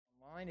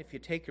Fine, if you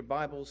take your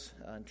Bibles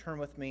and turn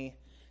with me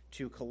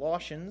to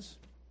Colossians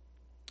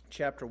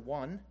chapter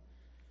 1.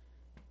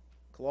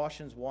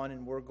 Colossians 1,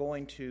 and we're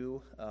going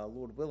to,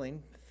 Lord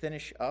willing,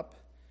 finish up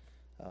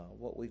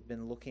what we've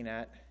been looking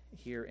at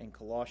here in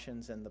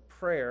Colossians and the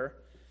prayer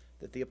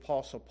that the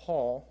Apostle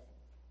Paul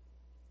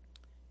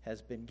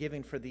has been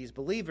giving for these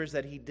believers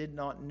that he did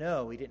not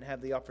know, he didn't have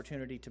the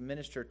opportunity to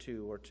minister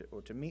to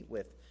or to meet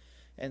with.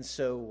 And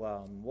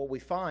so what we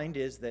find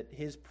is that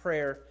his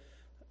prayer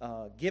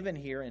given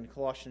here in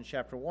Colossians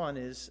chapter 1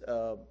 is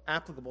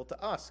applicable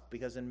to us,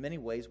 because in many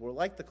ways we're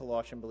like the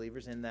Colossian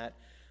believers in that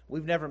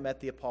we've never met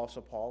the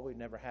Apostle Paul, we've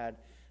never had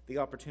the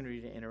opportunity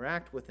to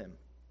interact with him.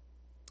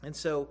 And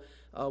so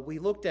we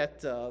looked at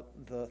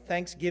the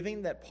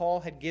thanksgiving that Paul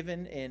had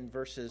given in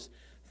verses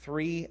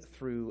 3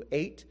 through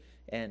 8,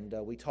 and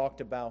we talked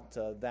about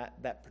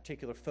that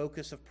particular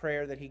focus of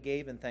prayer that he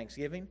gave in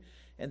thanksgiving.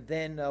 And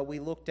then we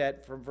looked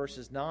at from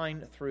verses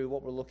 9 through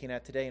what we're looking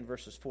at today in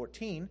verses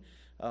 14,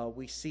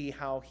 we see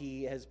how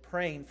he is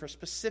praying for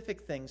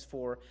specific things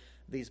for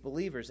these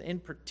believers. In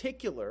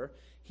particular,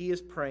 he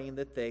is praying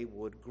that they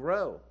would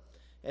grow.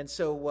 And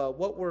so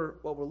what we're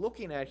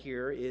looking at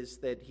here is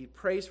that he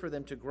prays for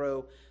them to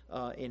grow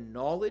in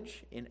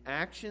knowledge, in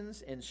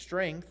actions, in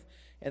strength,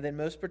 and then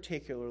most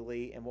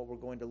particularly, and what we're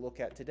going to look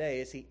at today,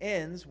 is he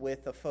ends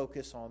with a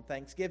focus on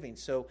thanksgiving.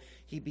 So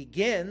he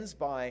begins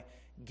by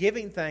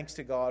giving thanks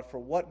to God for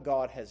what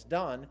God has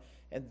done,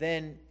 and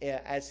then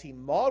as he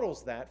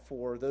models that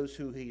for those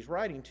who he's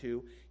writing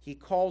to, he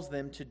calls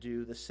them to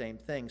do the same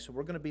thing. So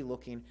we're going to be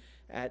looking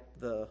at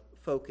the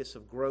focus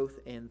of growth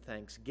in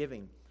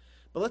thanksgiving.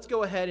 But let's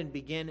go ahead and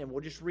begin, and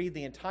we'll just read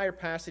the entire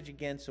passage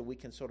again so we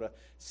can sort of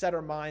set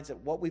our minds at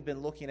what we've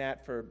been looking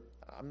at for,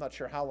 I'm not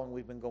sure how long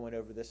we've been going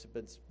over this,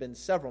 but it's been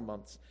several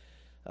months.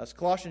 It's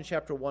Colossians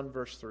chapter 1,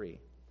 verse 3.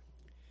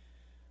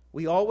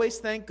 We always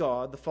thank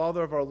God, the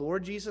Father of our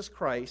Lord Jesus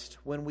Christ,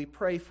 when we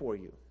pray for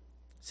you,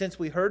 since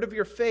we heard of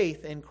your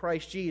faith in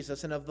Christ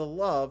Jesus and of the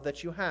love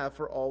that you have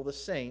for all the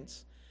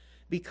saints,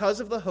 because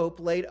of the hope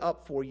laid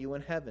up for you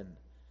in heaven.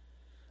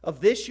 Of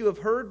this you have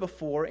heard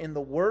before in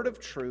the word of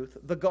truth,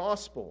 the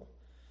gospel,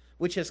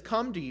 which has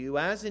come to you,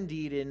 as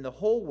indeed in the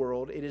whole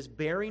world it is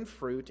bearing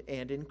fruit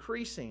and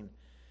increasing,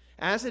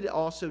 as it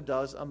also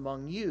does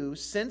among you,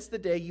 since the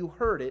day you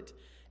heard it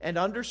and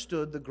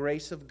understood the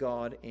grace of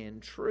God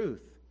in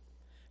truth,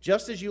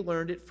 just as you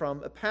learned it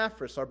from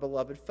Epaphras, our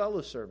beloved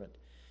fellow servant.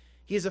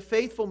 He is a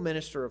faithful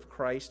minister of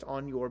Christ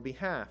on your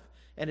behalf,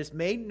 and has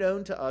made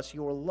known to us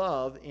your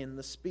love in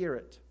the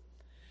Spirit.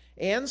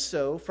 And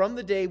so, from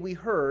the day we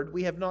heard,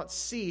 we have not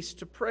ceased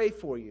to pray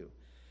for you,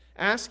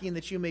 asking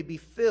that you may be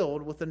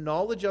filled with the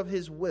knowledge of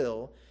His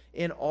will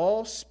in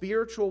all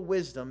spiritual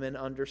wisdom and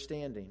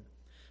understanding,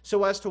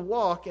 so as to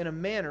walk in a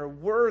manner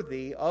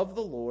worthy of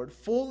the Lord,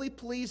 fully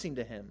pleasing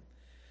to Him,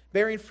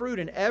 bearing fruit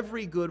in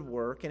every good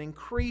work and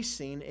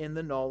increasing in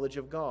the knowledge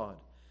of God,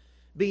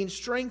 being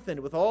strengthened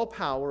with all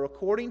power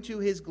according to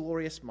His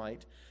glorious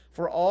might,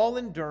 for all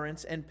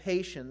endurance and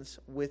patience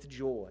with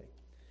joy,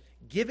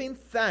 giving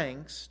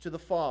thanks to the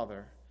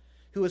Father,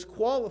 who has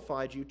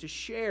qualified you to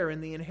share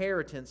in the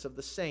inheritance of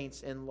the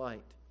saints in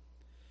light.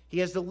 He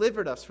has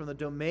delivered us from the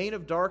domain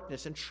of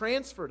darkness and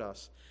transferred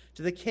us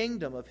to the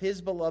kingdom of His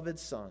beloved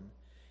Son,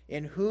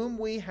 in whom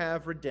we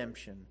have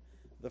redemption,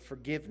 the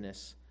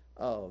forgiveness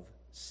of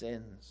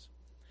sins.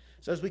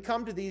 So as we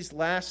come to these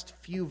last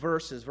few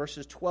verses,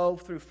 verses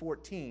 12 through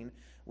 14,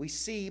 we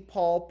see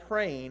Paul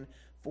praying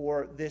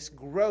for this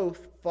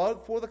growth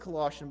for the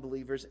Colossian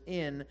believers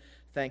in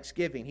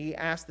thanksgiving. He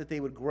asked that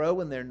they would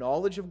grow in their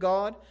knowledge of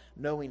God,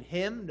 knowing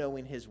Him,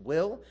 knowing His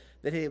will,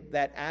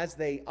 that as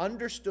they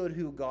understood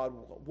who God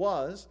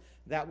was,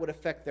 that would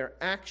affect their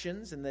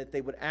actions, and that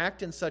they would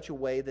act in such a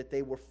way that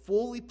they were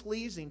fully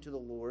pleasing to the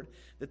Lord,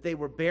 that they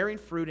were bearing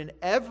fruit in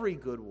every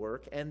good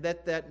work, and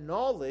that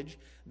knowledge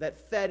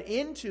that fed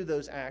into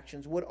those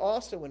actions would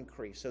also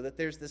increase, so that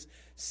there's this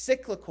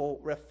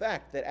cyclical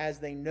effect that as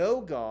they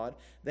know God,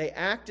 they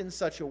act in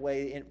such a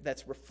way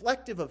that's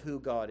reflective of who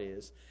God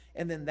is,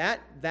 and then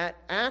that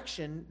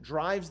action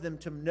drives them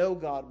to know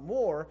God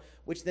more,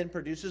 which then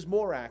produces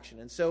more action.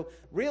 And so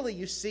really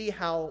you see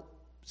how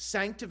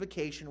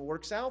sanctification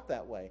works out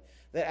that way.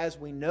 That as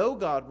we know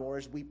God more,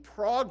 as we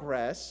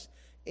progress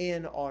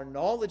in our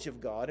knowledge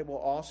of God, it will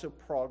also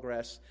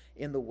progress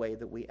in the way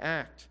that we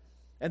act.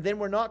 And then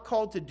we're not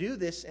called to do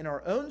this in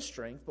our own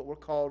strength, but we're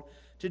called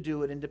to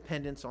do it in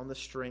dependence on the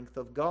strength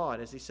of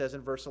God. As he says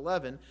in verse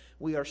 11,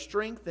 we are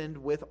strengthened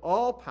with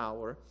all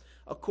power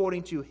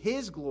according to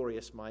His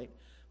glorious might,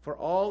 for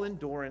all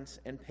endurance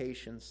and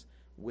patience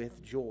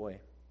with joy.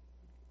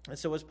 And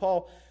so as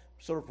Paul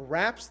sort of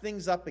wraps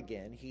things up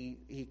again,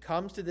 he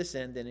comes to this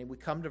end, and we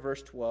come to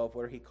verse 12,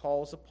 where he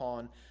calls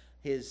upon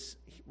his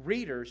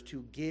readers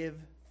to give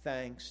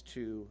thanks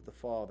to the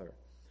Father.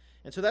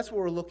 And so that's what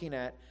we're looking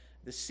at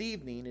this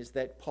evening, is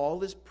that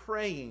Paul is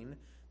praying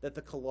that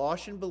the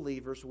Colossian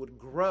believers would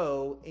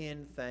grow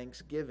in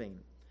thanksgiving.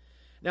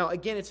 Now,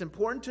 again, it's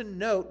important to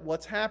note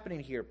what's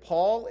happening here.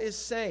 Paul is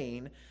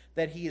saying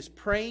that he is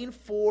praying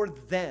for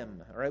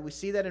them. All right, we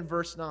see that in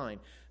verse 9.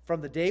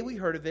 From the day we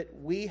heard of it,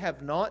 we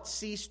have not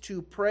ceased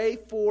to pray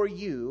for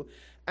you,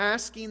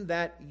 asking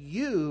that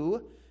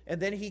you, and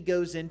then he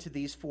goes into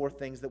these four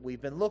things that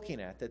we've been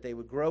looking at, that they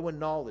would grow in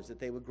knowledge, that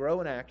they would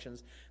grow in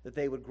actions, that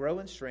they would grow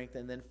in strength,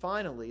 and then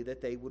finally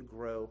that they would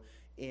grow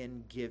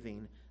in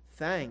giving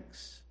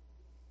thanks.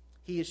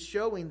 He is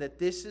showing that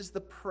this is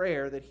the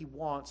prayer that he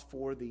wants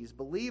for these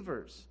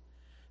believers,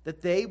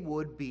 that they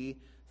would be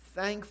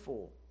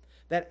thankful,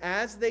 that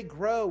as they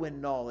grow in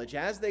knowledge,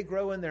 as they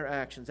grow in their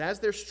actions, as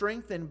they're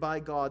strengthened by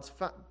God's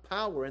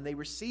power, and they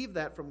receive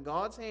that from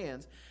God's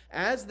hands,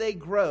 as they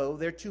grow,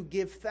 they're to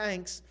give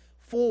thanks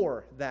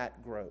for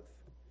that growth.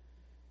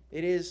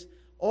 It is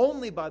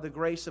only by the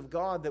grace of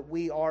God that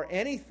we are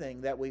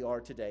anything that we are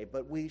today,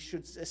 but we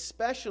should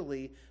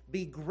especially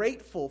be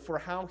grateful for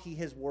how he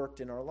has worked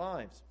in our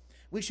lives.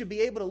 We should be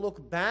able to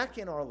look back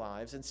in our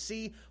lives and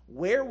see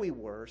where we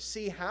were,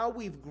 see how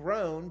we've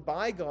grown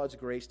by God's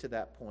grace to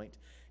that point,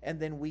 and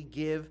then we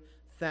give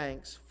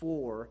thanks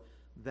for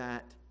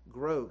that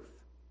growth.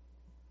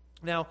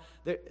 Now,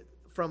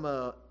 from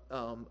a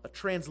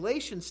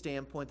translation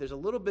standpoint, there's a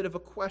little bit of a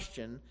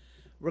question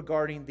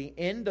regarding the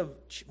end of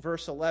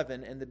verse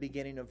 11 and the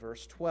beginning of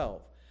verse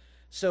 12.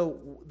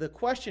 So the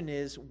question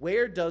is,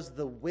 where does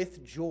the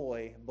with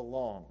joy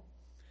belong?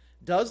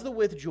 Does the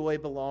with joy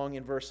belong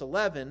in verse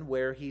 11,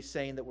 where he's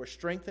saying that we're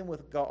strengthened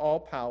with all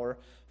power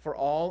for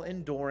all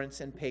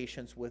endurance and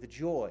patience with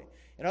joy?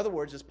 In other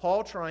words, is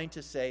Paul trying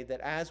to say that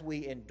as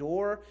we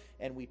endure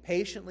and we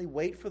patiently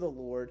wait for the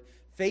Lord,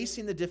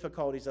 facing the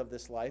difficulties of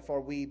this life,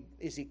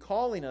 is he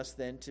calling us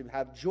then to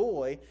have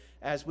joy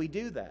as we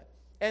do that?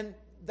 And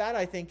that,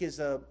 I think, is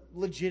a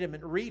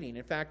legitimate reading.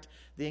 In fact,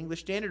 the English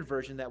Standard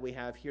Version that we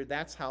have here,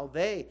 that's how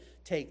they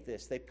take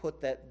this. They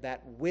put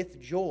that with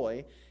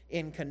joy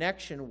in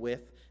connection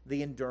with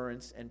the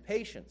endurance and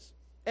patience.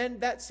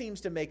 And that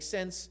seems to make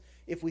sense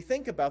if we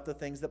think about the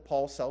things that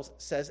Paul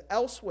says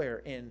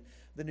elsewhere in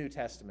the New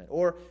Testament,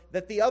 or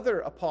that the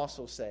other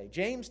apostles say.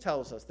 James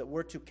tells us that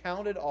we're to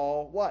count it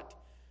all what?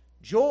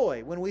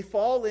 Joy, when we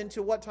fall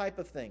into what type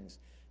of things?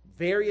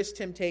 Various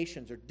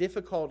temptations or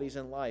difficulties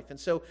in life. And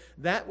so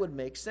that would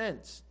make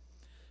sense.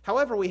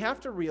 However, we have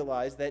to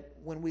realize that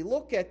when we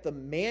look at the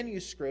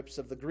manuscripts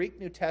of the Greek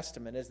New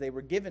Testament as they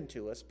were given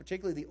to us,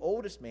 particularly the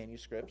oldest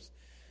manuscripts,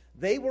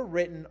 they were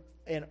written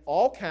in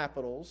all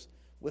capitals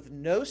with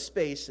no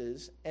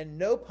spaces and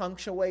no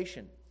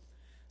punctuation.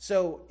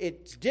 So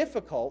it's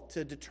difficult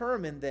to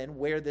determine then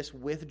where this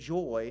with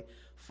joy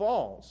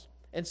falls.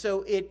 And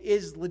so it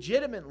is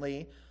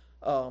legitimately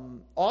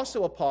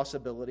also a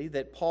possibility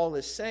that Paul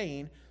is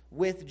saying,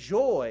 with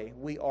joy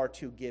we are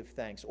to give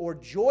thanks, or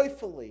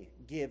joyfully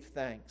give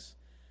thanks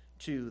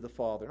to the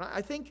Father. And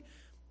I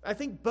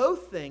think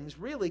both things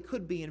really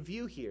could be in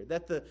view here,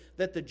 that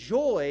the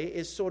joy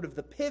is sort of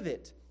the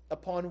pivot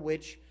upon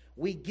which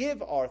we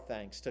give our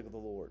thanks to the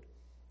Lord.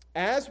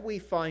 As we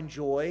find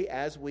joy,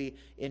 as we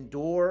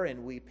endure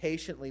and we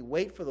patiently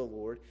wait for the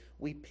Lord,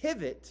 we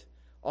pivot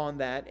on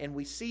that, and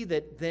we see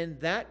that then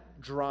that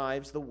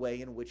drives the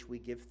way in which we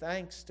give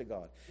thanks to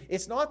God.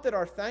 It's not that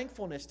our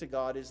thankfulness to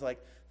God is like,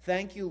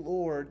 thank you,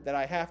 Lord, that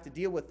I have to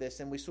deal with this,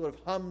 and we sort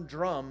of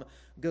humdrum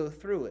go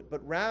through it.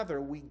 But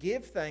rather, we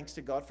give thanks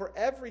to God for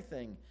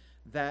everything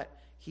that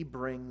he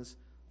brings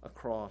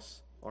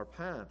across our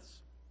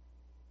paths.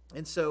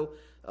 And so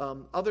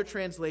other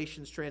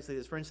translations translate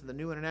this. For instance, the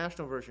New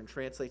International Version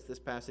translates this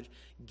passage,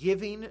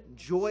 giving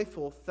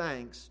joyful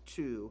thanks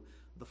to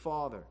the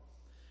Father.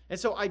 And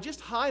so I just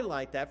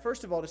highlight that,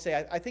 first of all, to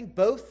say I think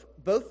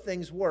both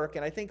things work,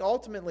 and I think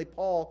ultimately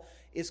Paul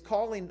is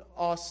calling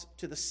us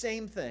to the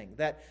same thing,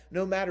 that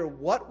no matter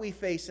what we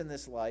face in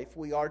this life,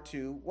 we are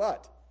to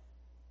what?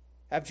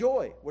 Have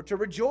joy. We're to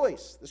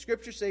rejoice. The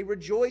Scriptures say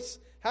rejoice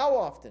how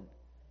often?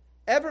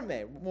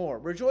 Evermore.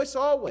 Rejoice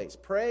always.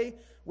 Pray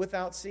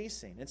without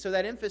ceasing. And so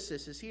that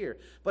emphasis is here.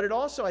 But it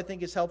also, I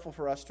think, is helpful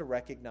for us to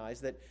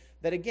recognize that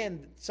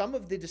again, some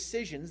of the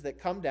decisions that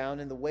come down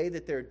in the way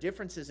that there are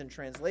differences in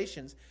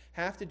translations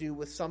have to do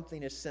with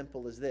something as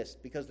simple as this.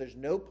 Because there's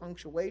no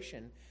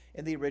punctuation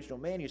in the original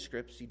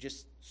manuscripts, you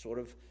just sort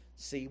of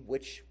see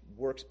which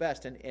works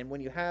best. And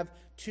when you have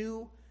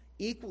two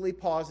equally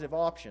positive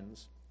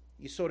options,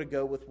 you sort of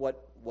go with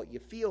what you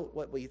feel,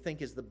 what you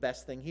think is the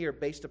best thing here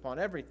based upon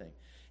everything.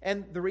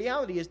 And the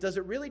reality is, does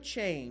it really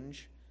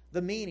change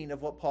the meaning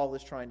of what Paul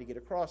is trying to get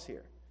across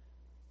here?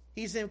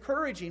 He's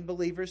encouraging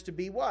believers to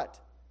be what?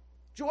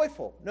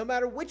 Joyful, no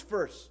matter which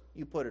verse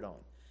you put it on.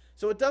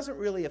 So it doesn't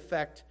really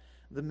affect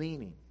the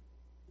meaning.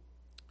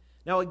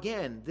 Now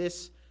again,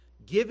 this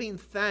giving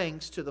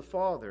thanks to the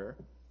Father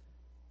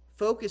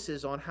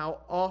focuses on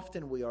how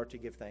often we are to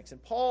give thanks.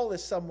 And Paul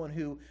is someone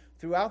who,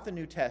 throughout the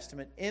New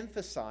Testament,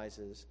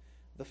 emphasizes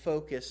the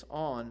focus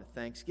on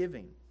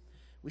thanksgiving.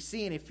 We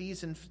see in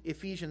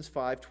Ephesians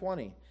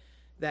 5:20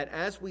 that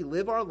as we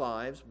live our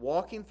lives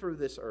walking through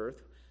this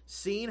earth,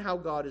 seeing how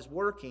God is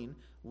working,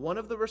 one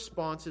of the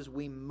responses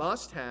we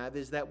must have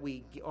is that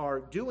we are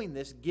doing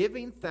this,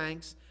 giving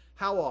thanks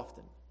how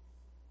often?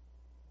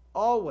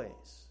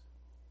 Always.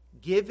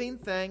 giving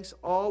thanks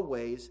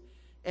always,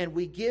 and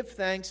we give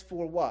thanks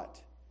for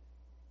what?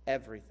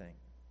 Everything.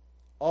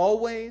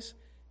 Always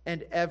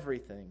and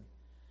everything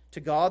to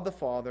God the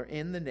Father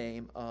in the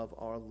name of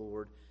our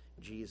Lord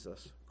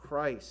Jesus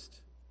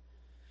Christ.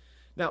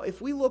 Now,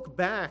 if we look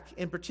back,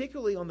 and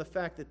particularly on the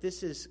fact that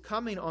this is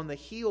coming on the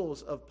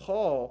heels of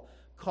Paul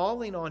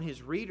calling on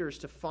his readers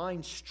to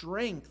find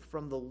strength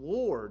from the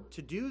Lord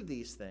to do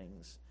these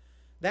things,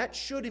 that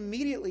should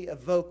immediately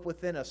evoke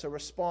within us a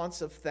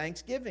response of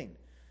thanksgiving.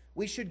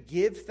 We should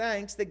give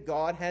thanks that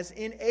God has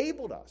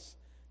enabled us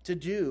to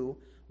do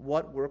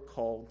what we're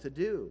called to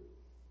do.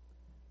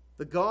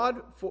 The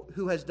God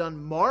who has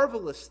done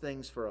marvelous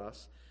things for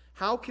us,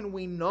 how can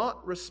we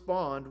not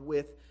respond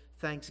with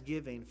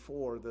thanksgiving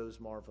for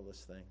those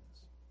marvelous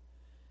things?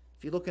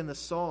 If you look in the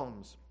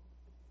Psalms,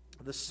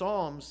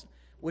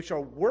 which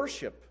are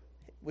worship,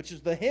 which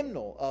is the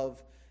hymnal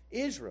of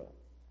Israel,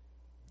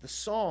 the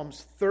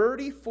Psalms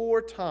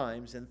 34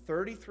 times in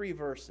 33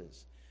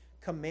 verses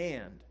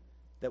command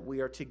that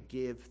we are to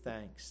give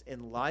thanks.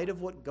 In light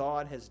of what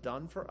God has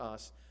done for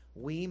us,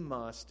 we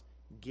must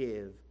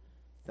give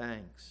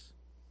thanks.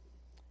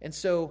 And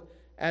so,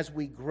 as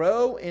we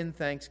grow in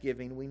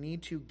thanksgiving, we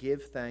need to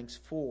give thanks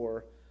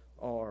for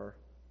our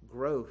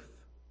growth.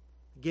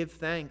 Give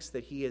thanks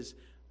that He is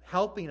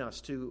helping us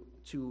to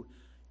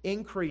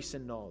increase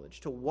in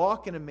knowledge, to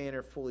walk in a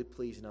manner fully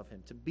pleasing of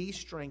Him, to be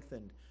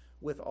strengthened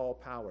with all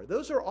power.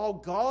 Those are all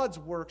God's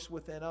works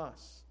within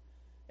us.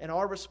 And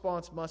our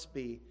response must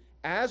be,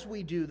 as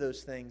we do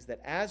those things,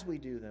 that as we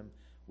do them,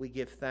 we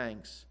give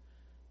thanks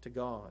to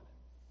God.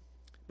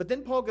 But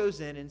then Paul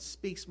goes in and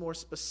speaks more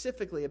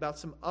specifically about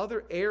some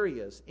other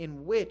areas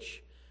in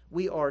which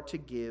we are to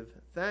give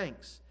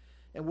thanks.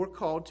 And we're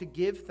called to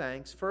give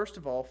thanks, first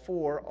of all,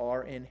 for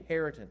our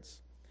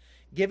inheritance.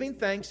 Giving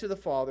thanks to the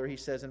Father, he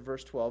says in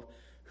verse 12,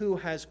 who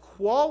has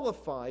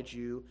qualified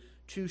you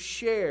to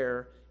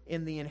share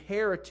in the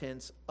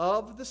inheritance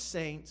of the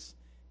saints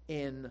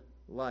in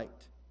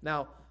light.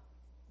 Now,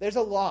 there's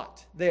a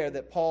lot there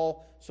that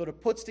Paul sort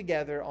of puts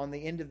together on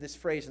the end of this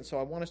phrase, and so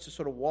I want us to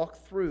sort of walk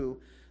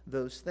through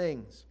those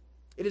things.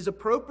 It is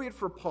appropriate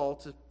for Paul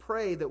to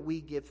pray that we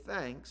give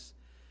thanks.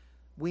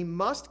 We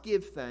must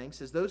give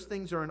thanks as those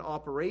things are in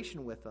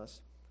operation with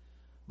us,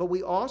 but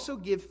we also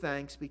give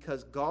thanks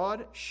because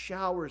God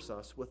showers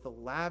us with the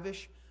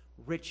lavish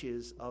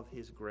riches of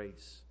His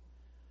grace.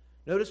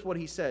 Notice what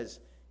he says.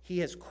 He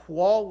has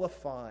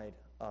qualified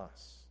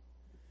us.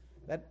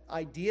 That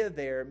idea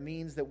there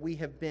means that we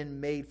have been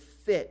made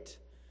fit,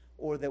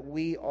 or that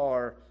we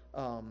are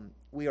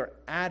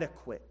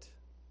adequate.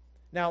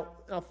 Now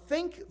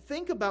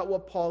think about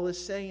what Paul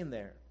is saying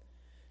there.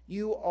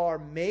 You are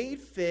made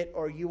fit,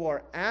 or you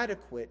are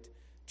adequate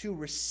to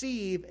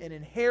receive an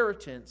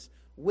inheritance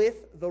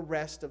with the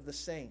rest of the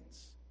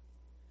saints.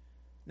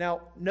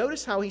 Now,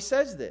 notice how he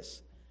says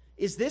this.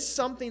 Is this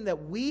something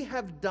that we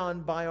have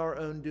done by our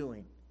own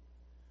doing?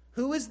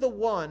 Who is the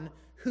one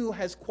who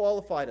has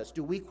qualified us?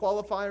 Do we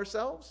qualify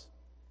ourselves?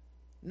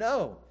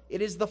 No.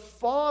 It is the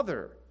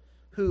Father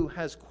who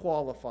has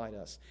qualified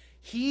us.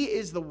 He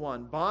is the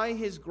one, by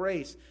His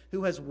grace,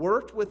 who has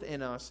worked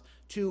within us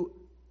to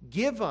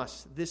give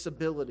us this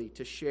ability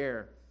to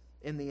share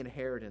in the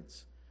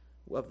inheritance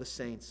of the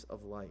saints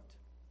of light.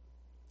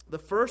 The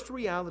first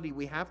reality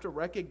we have to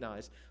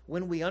recognize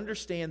when we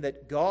understand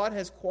that God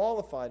has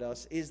qualified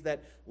us is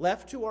that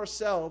left to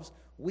ourselves,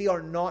 we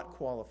are not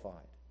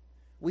qualified.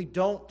 We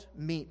don't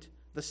meet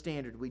the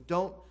standard. We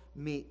don't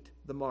meet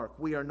the mark.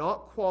 We are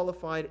not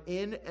qualified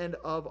in and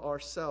of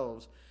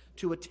ourselves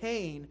to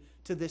attain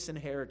to this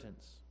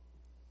inheritance.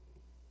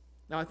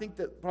 Now, I think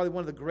that probably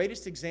one of the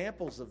greatest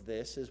examples of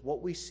this is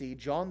what we see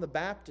John the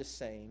Baptist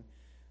saying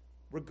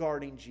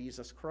regarding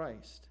Jesus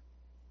Christ.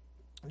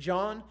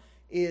 John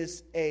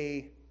is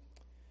an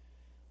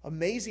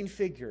amazing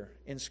figure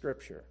in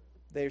Scripture.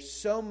 There's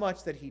so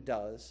much that he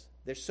does.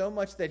 There's so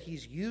much that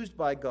he's used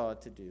by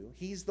God to do.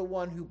 He's the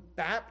one who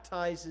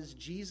baptizes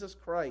Jesus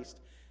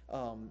Christ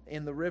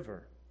in the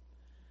river.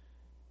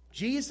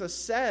 Jesus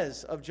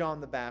says of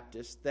John the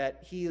Baptist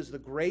that he is the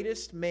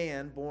greatest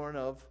man born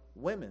of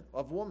woman.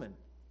 All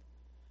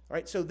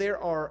right, so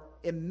there are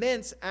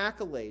immense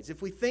accolades.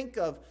 If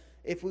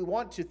we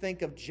want to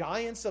think of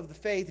giants of the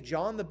faith,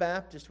 John the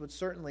Baptist would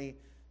certainly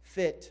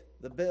fit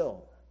the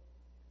bill.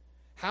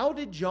 How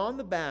did John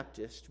the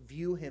Baptist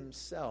view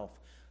himself?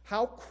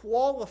 How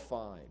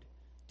qualified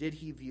did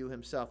he view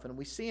himself? And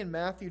we see in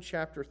Matthew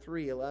chapter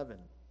 3:11,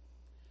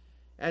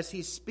 as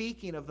he's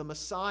speaking of the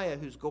Messiah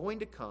who's going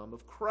to come,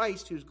 of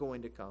Christ who's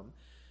going to come,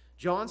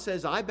 John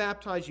says, I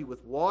baptize you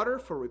with water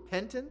for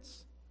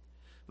repentance,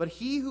 but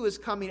he who is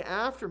coming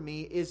after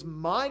me is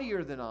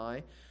mightier than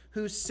I,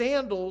 whose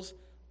sandals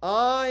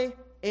I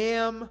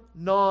am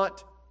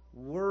not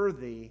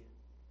worthy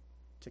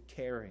to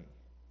carry.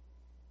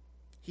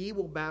 He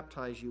will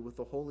baptize you with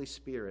the Holy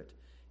Spirit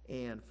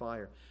and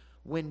fire.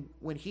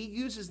 When he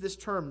uses this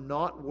term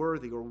not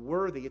worthy or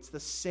worthy, it's the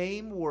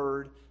same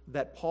word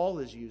that Paul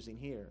is using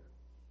here.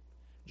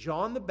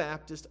 John the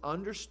Baptist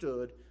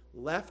understood,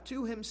 left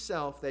to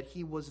himself, that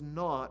he was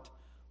not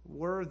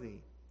worthy.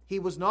 He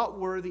was not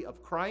worthy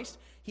of Christ.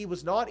 He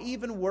was not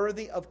even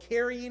worthy of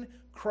carrying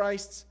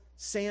Christ's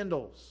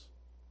sandals.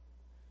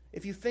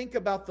 If you think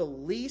about the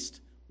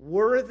least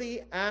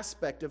worthy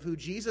aspect of who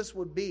Jesus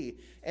would be,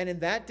 and in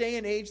that day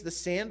and age, the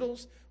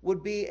sandals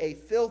would be a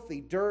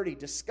filthy, dirty,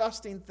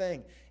 disgusting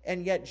thing.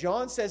 And yet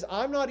John says,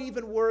 I'm not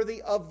even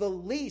worthy of the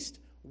least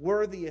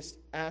worthiest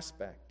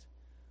aspect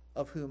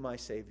of who my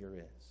Savior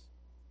is.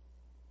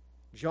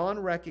 John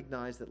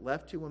recognized that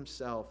left to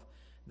himself,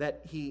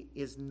 that he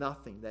is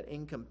nothing, that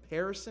in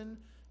comparison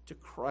to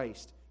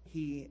Christ,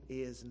 he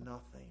is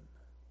nothing.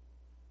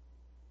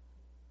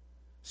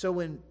 So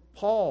when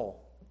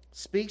Paul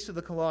speaks to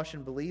the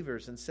Colossian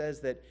believers and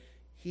says that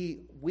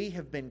we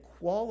have been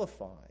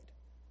qualified,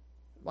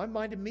 my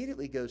mind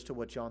immediately goes to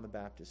what John the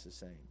Baptist is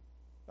saying.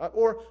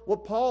 Or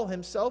what Paul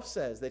himself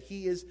says, that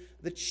he is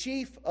the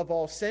chief of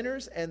all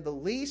sinners and the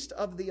least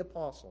of the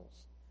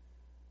apostles.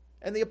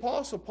 And the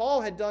apostle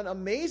Paul had done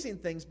amazing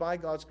things by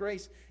God's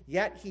grace,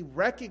 yet he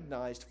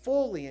recognized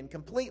fully and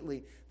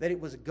completely that it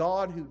was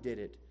God who did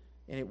it,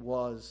 and it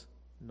was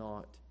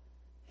not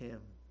him.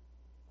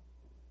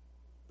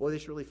 Boy,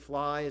 this really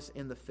flies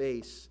in the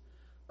face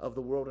of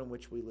the world in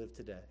which we live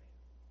today.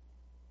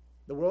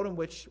 The world in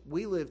which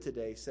we live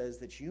today says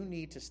that you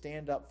need to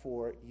stand up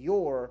for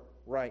your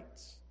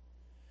rights,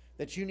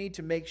 that you need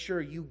to make sure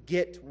you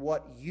get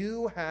what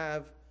you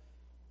have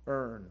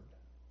earned,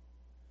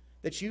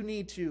 that you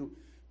need to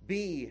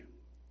be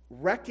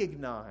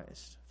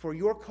recognized for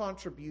your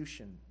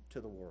contribution to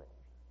the world.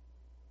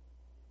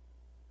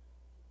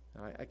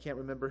 I can't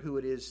remember who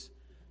it is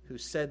who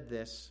said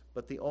this,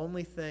 but the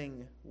only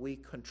thing we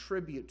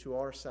contribute to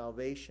our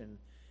salvation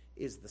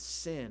is the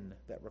sin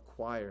that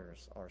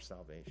requires our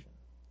salvation.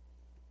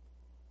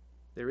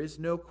 There is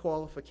no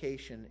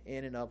qualification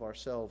in and of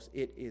ourselves.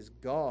 It is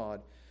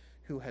God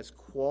who has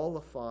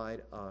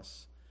qualified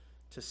us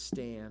to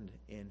stand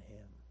in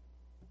him.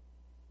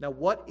 Now,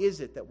 what is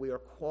it that we are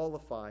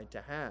qualified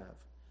to have?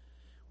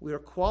 We are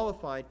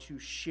qualified to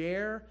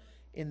share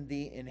in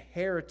the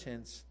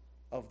inheritance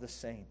of the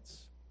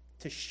saints.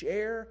 To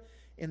share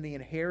in the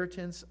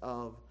inheritance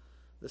of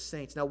the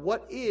saints. Now,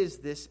 what is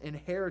this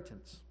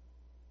inheritance?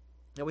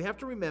 Now, we have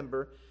to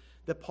remember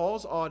that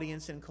Paul's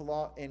audience in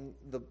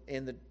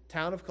the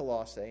town of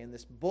Colossae, in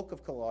this book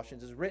of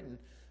Colossians, is written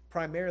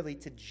primarily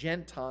to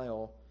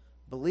Gentile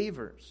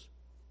believers.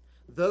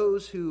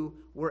 Those who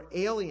were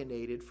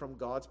alienated from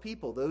God's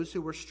people. Those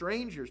who were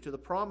strangers to the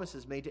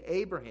promises made to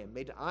Abraham,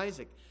 made to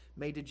Isaac,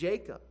 made to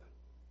Jacob.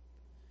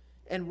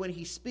 And when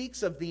he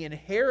speaks of the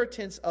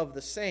inheritance of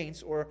the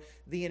saints, or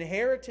the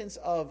inheritance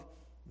of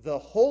the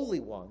holy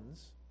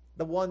ones,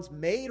 the ones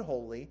made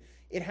holy,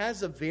 it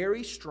has a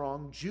very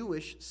strong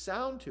Jewish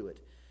sound to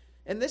it.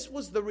 And this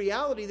was the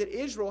reality that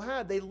Israel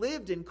had. They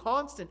lived in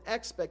constant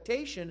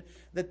expectation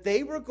that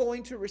they were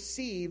going to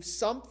receive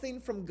something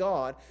from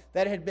God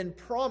that had been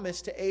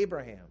promised to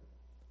Abraham,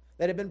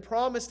 that had been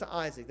promised to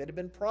Isaac, that had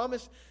been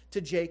promised to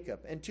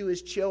Jacob and to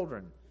his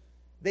children.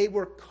 They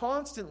were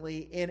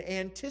constantly in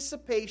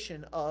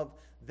anticipation of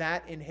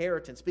that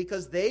inheritance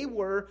because they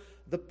were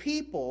the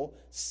people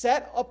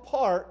set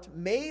apart,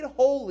 made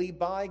holy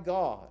by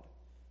God,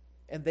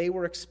 and they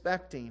were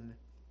expecting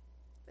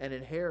an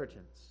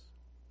inheritance.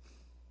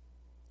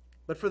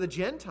 But for the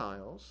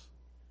Gentiles,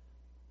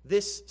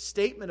 this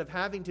statement of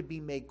having to be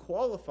made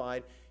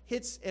qualified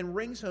hits and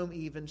rings home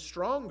even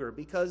stronger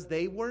because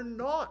they were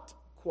not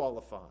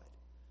qualified.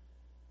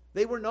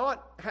 They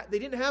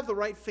didn't have the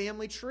right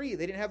family tree.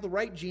 They didn't have the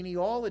right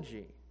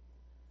genealogy.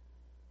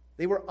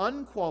 They were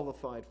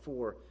unqualified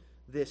for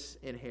this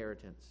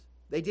inheritance.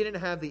 They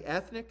didn't have the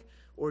ethnic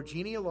or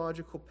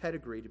genealogical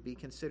pedigree to be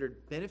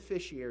considered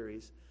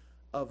beneficiaries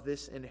of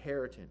this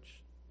inheritance.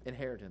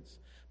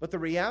 But the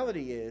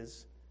reality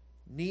is,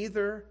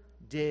 neither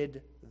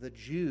did the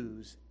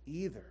Jews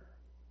either.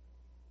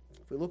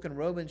 If we look in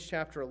Romans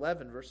chapter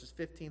 11, verses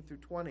 15 through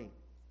 20,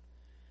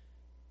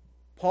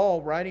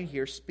 Paul, writing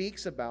here,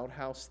 speaks about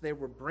how there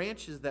were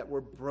branches that were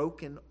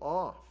broken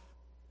off.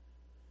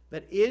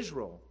 That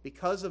Israel,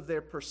 because of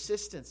their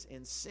persistence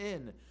in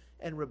sin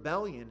and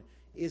rebellion,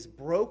 is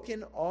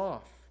broken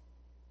off.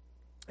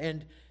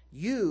 And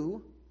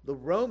you, the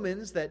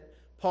Romans that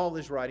Paul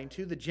is writing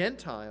to, the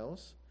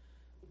Gentiles,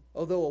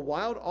 although a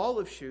wild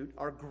olive shoot,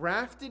 are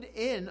grafted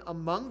in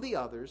among the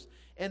others,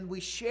 and we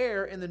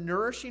share in the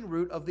nourishing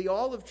root of the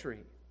olive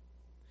tree.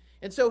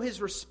 And so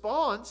his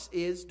response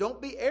is,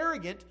 don't be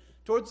arrogant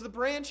towards the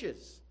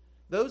branches,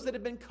 those that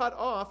have been cut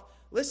off.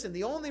 Listen,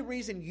 the only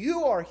reason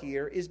you are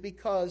here is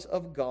because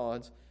of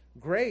God's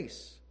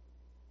grace.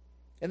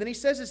 And then he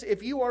says this,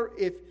 if you are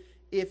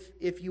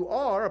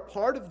a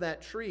part of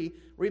that tree,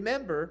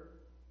 remember,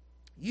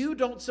 you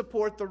don't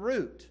support the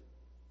root,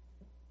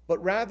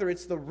 but rather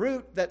it's the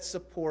root that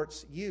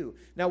supports you.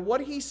 Now,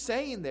 what he's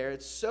saying there,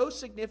 it's so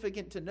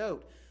significant to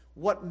note.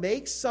 What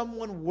makes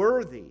someone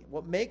worthy,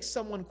 what makes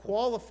someone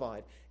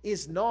qualified,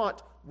 is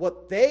not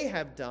what they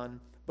have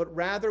done, but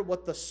rather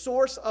what the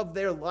source of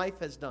their life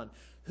has done.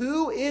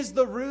 Who is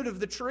the root of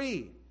the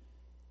tree?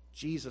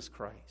 Jesus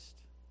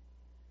Christ.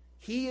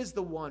 He is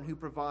the one who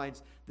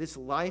provides this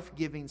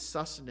life-giving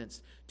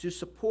sustenance to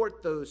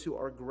support those who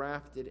are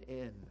grafted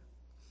in.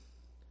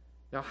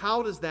 Now,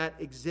 how does that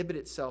exhibit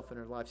itself in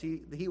our lives?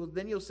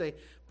 Then you'll say,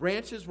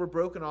 branches were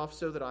broken off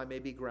so that I may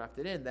be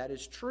grafted in. That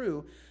is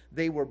true.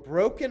 They were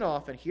broken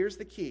off, and here's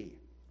the key.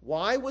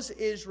 Why was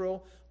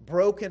Israel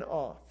broken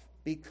off?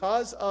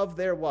 Because of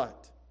their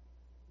what?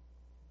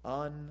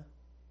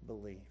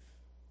 Unbelief.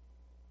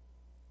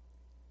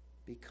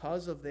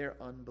 Because of their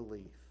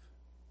unbelief.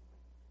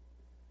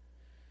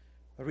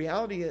 The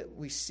reality that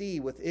we see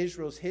with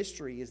Israel's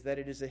history is that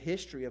it is a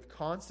history of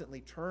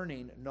constantly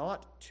turning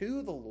not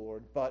to the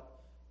Lord, but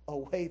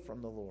away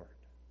from the Lord.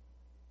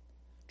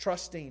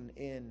 Trusting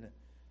in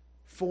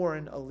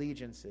foreign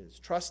allegiances,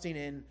 trusting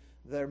in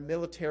their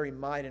military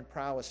might and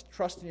prowess,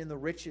 trusting in the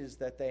riches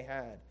that they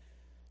had,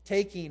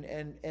 taking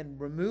and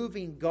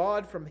removing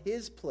God from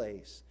His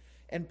place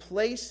and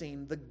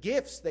placing the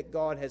gifts that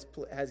God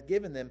has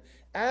given them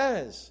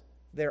as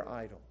their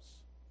idols.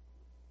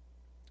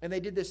 And they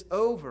did this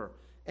over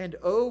and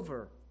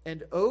over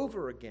and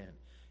over again.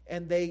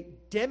 And they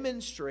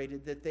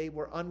demonstrated that they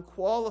were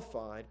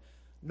unqualified,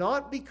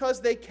 not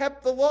because they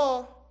kept the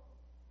law,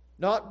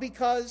 not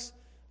because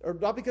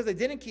they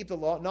didn't keep the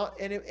law,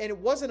 and it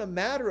wasn't a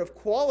matter of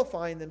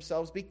qualifying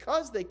themselves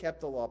because they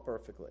kept the law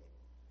perfectly.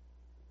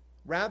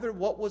 Rather,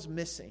 what was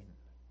missing?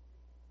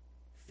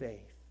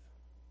 Faith.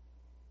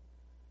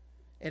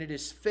 And it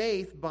is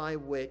faith by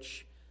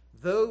which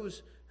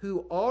those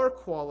who are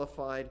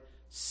qualified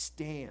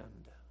stand.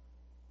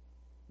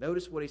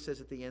 Notice what he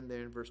says at the end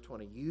there in verse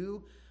 20.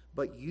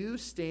 But you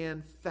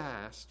stand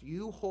fast,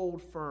 you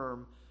hold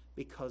firm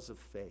because of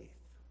faith.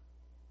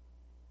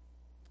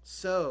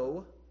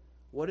 So,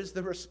 what is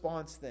the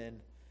response then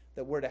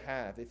that we're to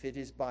have? If it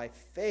is by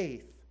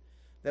faith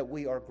that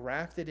we are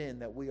grafted in,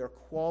 that we are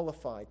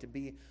qualified to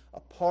be a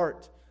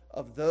part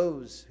of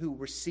those who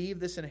receive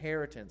this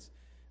inheritance,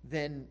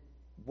 then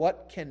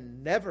what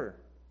can never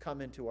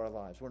come into our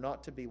lives? We're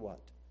not to be what?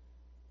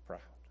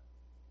 Proud.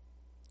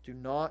 Do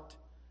not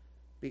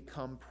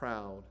become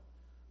proud,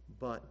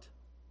 but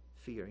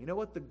fear. You know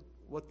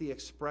what the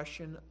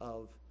expression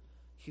of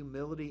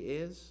humility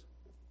is?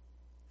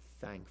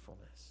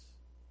 Thankfulness.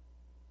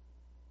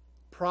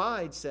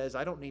 Pride says,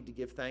 I don't need to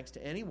give thanks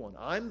to anyone.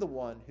 I'm the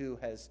one who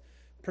has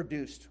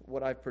produced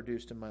what I've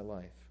produced in my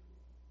life.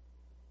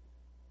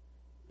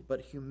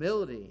 But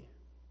humility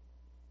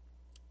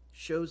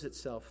shows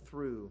itself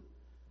through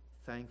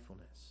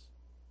thankfulness.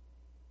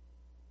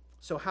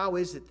 So how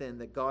is it then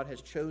that God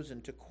has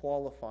chosen to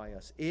qualify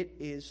us? It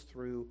is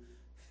through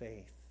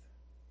faith.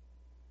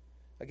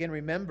 Again,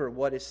 remember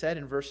what is said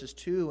in verses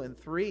 2 and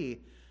 3,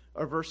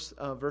 or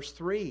verse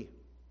 3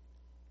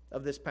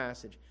 of this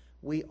passage.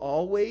 We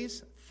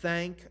always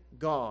thank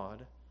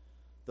God,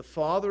 the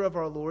Father of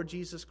our Lord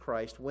Jesus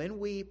Christ, when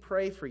we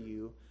pray for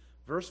you,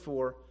 verse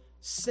 4,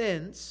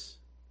 since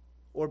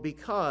or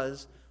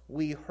because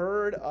we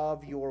heard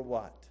of your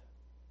what?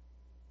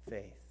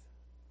 Faith.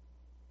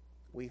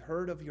 We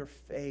heard of your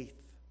faith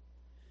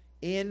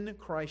in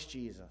Christ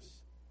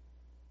Jesus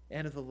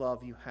and of the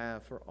love you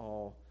have for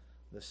all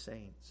the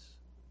saints.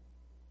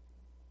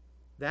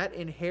 That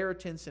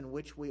inheritance in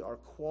which we are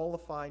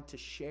qualified to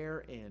share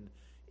in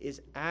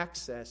is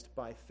accessed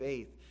by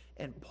faith.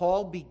 And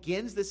Paul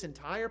begins this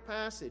entire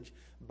passage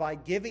by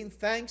giving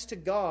thanks to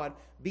God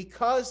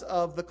because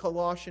of the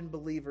Colossian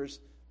believers'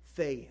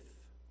 faith.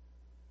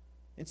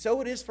 And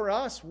so it is for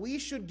us. We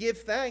should give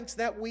thanks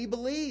that we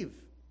believe.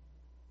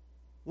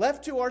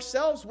 Left to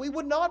ourselves, we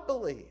would not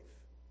believe.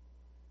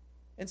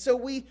 And so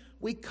we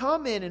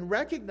come in and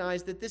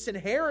recognize that this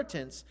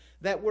inheritance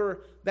that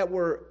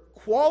we're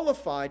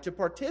qualified to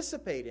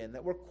participate in,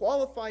 that we're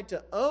qualified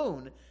to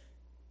own,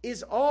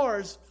 is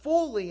ours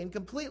fully and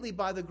completely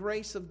by the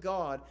grace of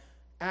God,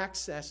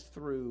 accessed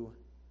through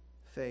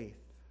faith.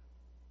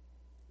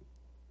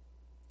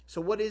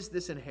 So what is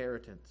this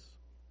inheritance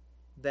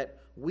that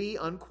we,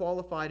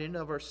 unqualified in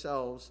of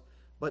ourselves,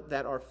 but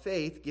that our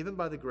faith, given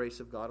by the grace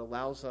of God,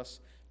 allows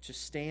us to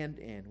stand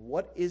in?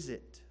 What is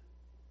it?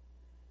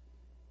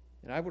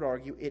 And I would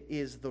argue it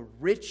is the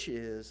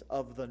riches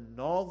of the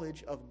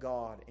knowledge of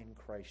God in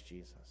Christ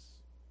Jesus.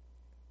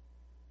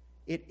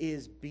 It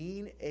is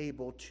being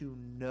able to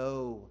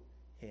know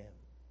Him.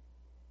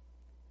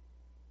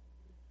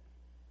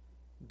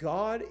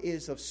 God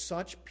is of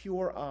such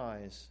pure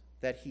eyes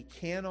that He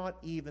cannot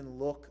even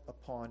look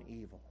upon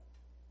evil.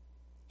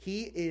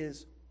 He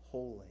is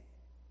holy.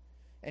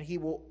 And He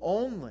will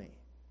only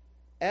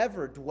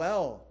ever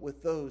dwell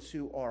with those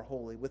who are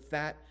holy, with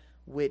that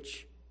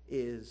which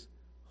is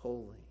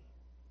holy.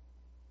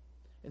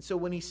 And so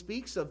when He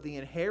speaks of the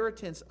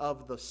inheritance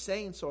of the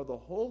saints or the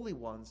holy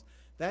ones,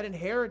 that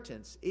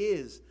inheritance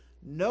is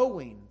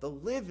knowing the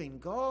living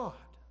God.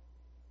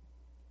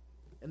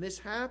 And this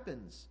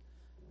happens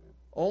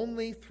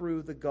only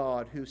through the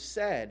God who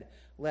said,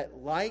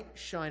 "Let light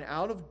shine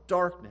out of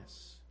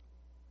darkness."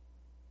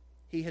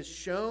 He has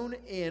shone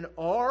in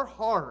our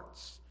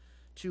hearts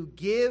to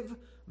give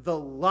the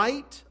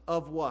light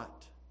of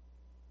what?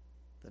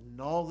 The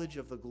knowledge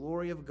of the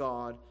glory of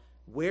God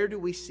Where do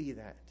we see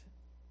that?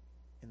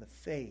 In the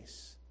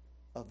face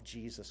of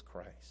Jesus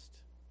Christ.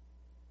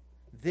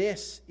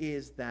 This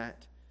is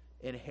that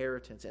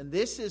inheritance. And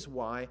this is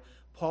why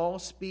Paul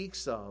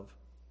speaks of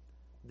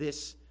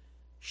this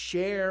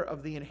share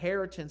of the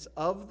inheritance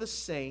of the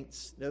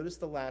saints, notice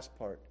the last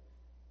part,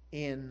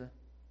 in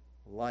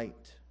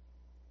light.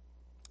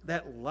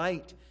 That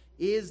light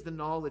is the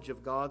knowledge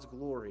of God's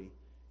glory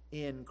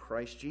in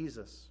Christ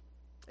Jesus.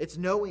 It's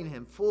knowing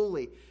Him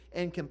fully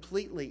and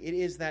completely. It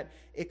is that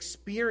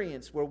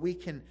experience where we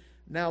can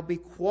now be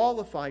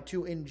qualified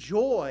to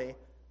enjoy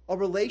a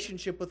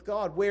relationship with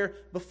God, where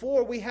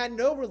before we had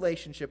no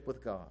relationship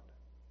with God.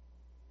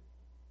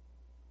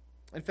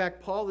 In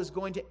fact, Paul is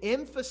going to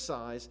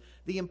emphasize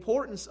the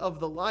importance of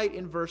the light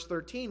in verse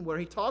 13, where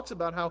he talks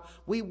about how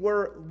we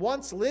were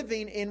once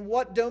living in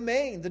what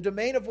domain? The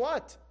domain of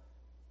what?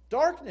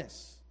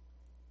 Darkness.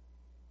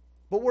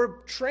 But we're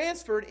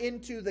transferred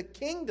into the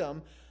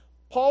kingdom,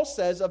 Paul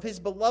says, of his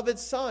beloved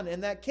Son,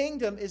 and that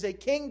kingdom is a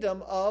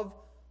kingdom of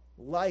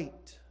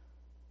light.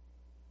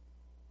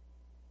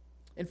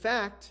 In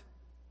fact,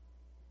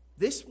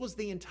 this was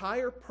the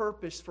entire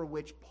purpose for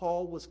which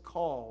Paul was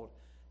called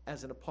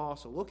as an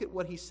apostle. Look at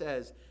what he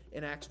says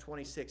in Acts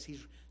 26.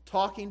 He's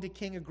talking to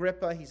King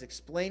Agrippa. He's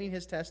explaining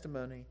his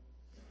testimony.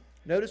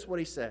 Notice what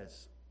he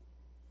says.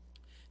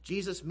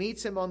 Jesus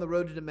meets him on the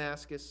road to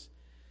Damascus.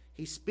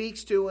 He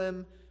speaks to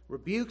him,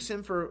 rebukes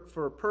him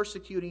for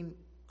persecuting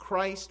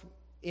Christ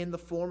in the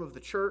form of the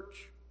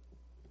church.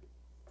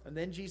 And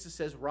then Jesus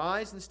says,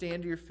 "Rise and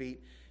stand to your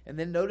feet." And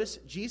then notice,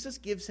 Jesus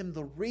gives him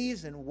the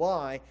reason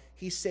why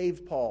he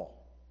saved Paul.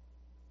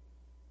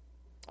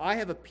 "I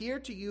have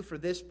appeared to you for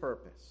this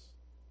purpose,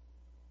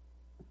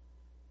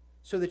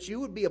 so that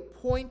you would be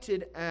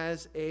appointed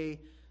as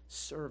a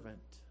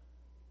servant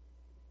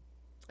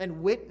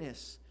and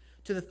witness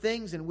to the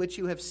things in which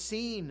you have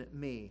seen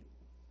me,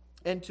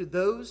 and to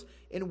those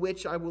in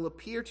which I will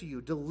appear to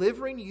you,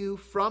 delivering you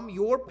from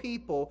your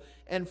people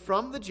and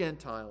from the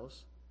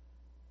Gentiles,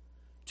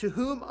 to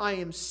whom I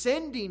am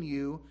sending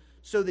you,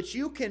 so that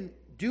you can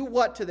do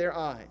what to their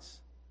eyes?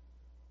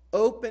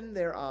 Open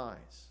their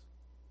eyes."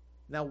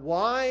 Now,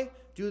 why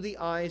do the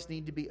eyes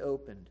need to be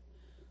opened?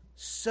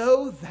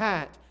 So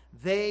that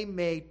they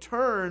may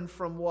turn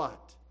from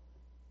what?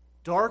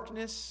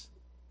 Darkness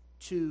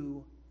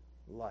to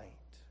light.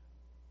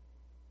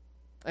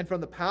 And from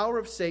the power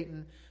of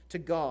Satan to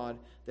God,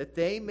 that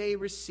they may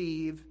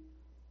receive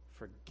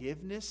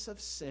forgiveness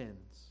of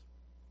sins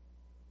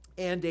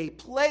and a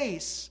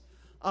place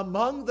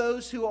among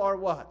those who are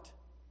what?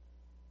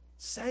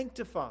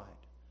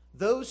 Sanctified.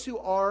 Those who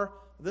are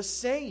the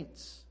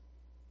saints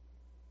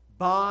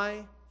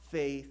by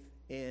faith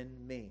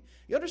in me.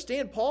 You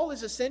understand, Paul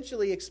is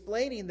essentially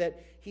explaining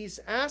that he's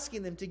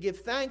asking them to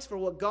give thanks for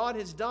what God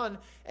has done,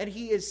 and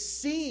he is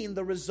seeing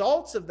the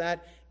results of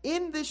that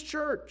in this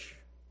church.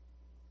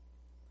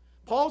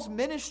 Paul's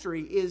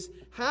ministry is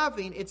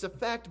having its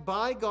effect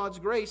by God's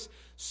grace,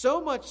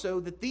 so much so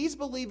that these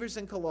believers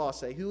in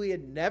Colossae, who he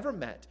had never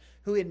met,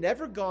 who he had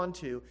never gone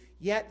to,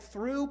 yet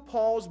through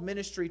Paul's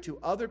ministry to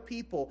other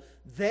people,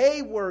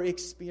 they were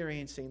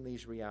experiencing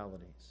these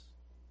realities.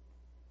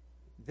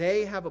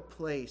 They have a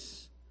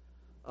place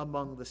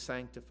among the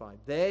sanctified.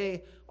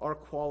 They are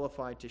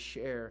qualified to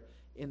share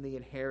in the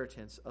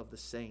inheritance of the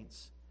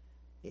saints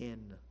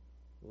in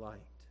light.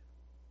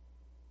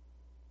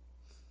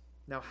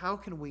 Now, how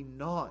can we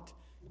not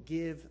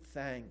give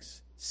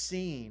thanks,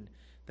 seeing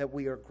that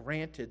we are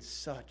granted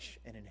such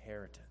an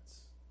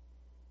inheritance?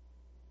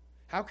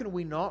 How can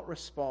we not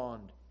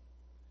respond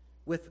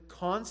with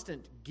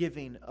constant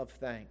giving of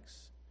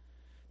thanks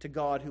to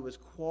God who has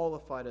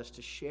qualified us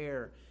to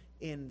share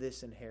in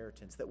this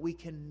inheritance, that we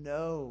can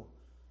know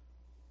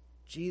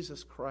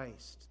Jesus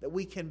Christ, that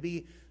we can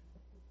be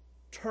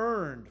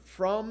turned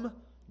from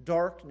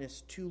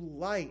darkness to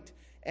light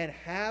and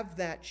have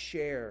that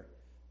share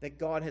that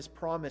God has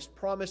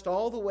promised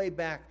all the way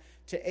back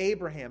to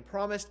Abraham,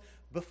 promised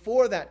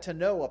before that to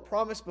Noah,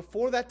 promised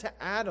before that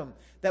to Adam,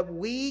 that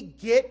we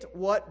get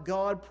what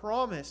God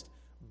promised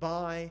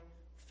by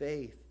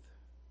faith.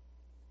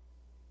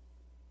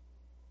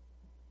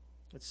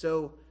 And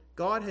so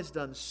God has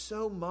done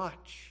so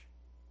much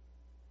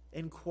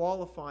in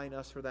qualifying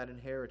us for that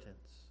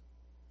inheritance.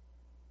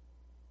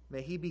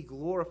 May He be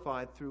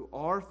glorified through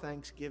our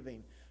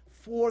thanksgiving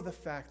for the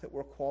fact that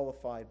we're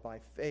qualified by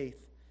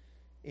faith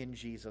in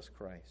Jesus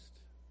Christ.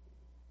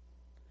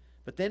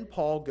 But then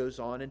Paul goes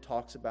on and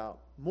talks about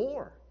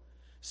more.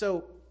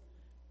 So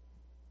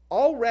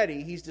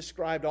already he's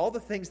described all the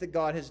things that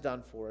God has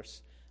done for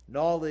us,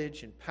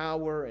 knowledge and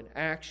power and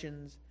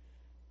actions.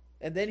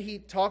 And then he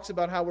talks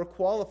about how we're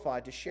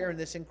qualified to share in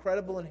this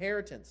incredible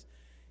inheritance.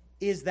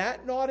 Is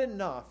that not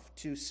enough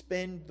to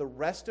spend the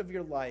rest of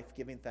your life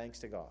giving thanks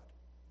to God?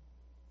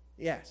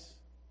 Yes.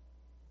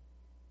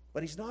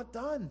 But he's not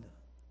done.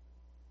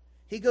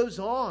 He goes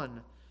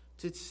on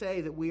to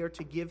say that we are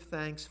to give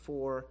thanks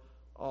for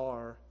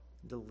our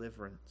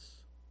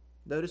deliverance.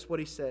 Notice what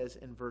he says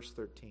in verse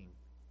 13.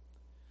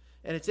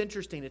 And it's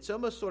interesting. It's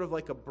almost sort of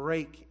like a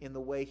break in the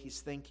way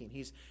he's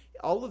thinking.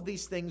 All of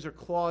these things are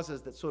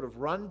clauses that sort of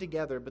run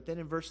together, but then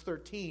in verse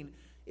 13,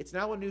 it's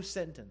now a new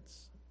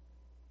sentence.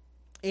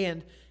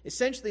 And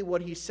essentially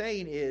what he's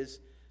saying is,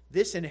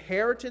 this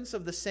inheritance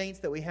of the saints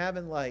that we have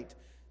in light,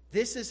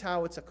 this is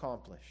how it's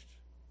accomplished.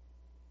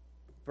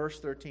 Verse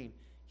 13,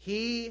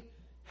 He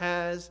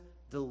has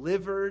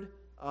delivered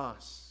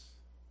us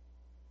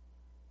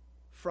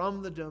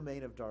from the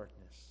domain of darkness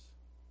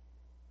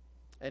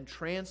and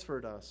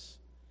transferred us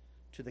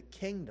to the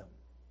kingdom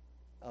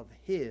of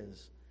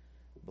His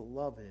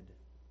beloved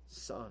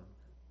Son.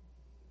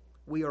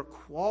 We are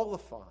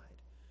qualified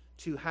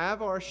to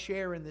have our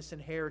share in this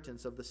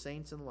inheritance of the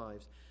saints in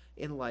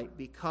light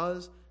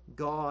because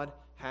God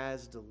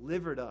has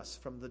delivered us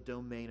from the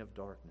domain of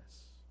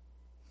darkness.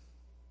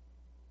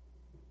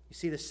 You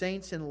see, the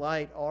saints in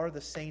light are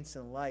the saints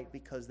in light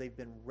because they've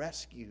been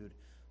rescued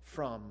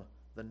from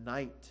the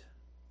night.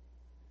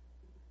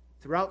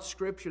 Throughout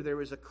Scripture,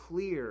 there is a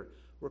clear,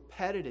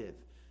 repetitive,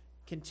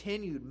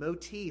 continued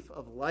motif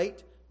of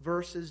light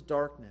versus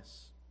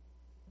darkness.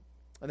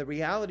 And the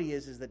reality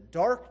is that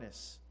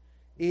darkness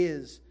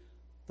is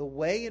the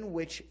way in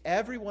which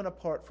everyone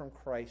apart from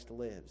Christ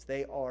lives.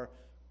 They are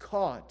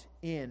caught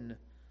in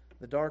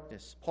the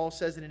darkness. Paul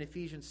says it in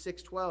Ephesians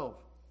 6:12.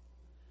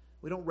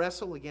 We don't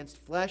wrestle against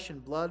flesh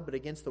and blood, but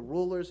against the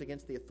rulers,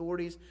 against the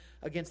authorities,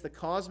 against the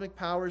cosmic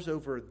powers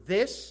over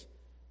this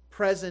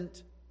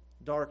present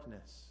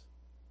darkness,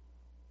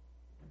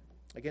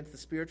 against the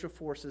spiritual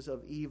forces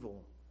of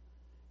evil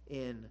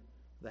in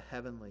the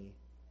heavenly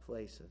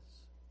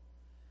places.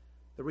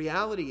 The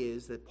reality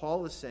is that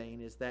Paul is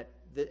saying is that,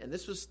 and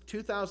this was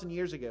 2,000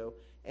 years ago,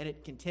 and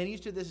it continues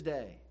to this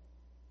day.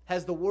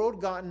 Has the world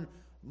gotten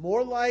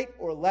more light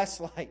or less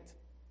light?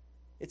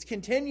 It's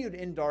continued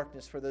in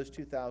darkness for those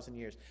 2,000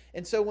 years.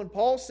 And so when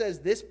Paul says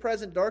this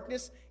present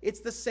darkness, it's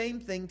the same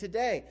thing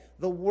today.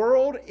 The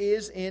world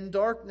is in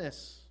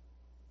darkness.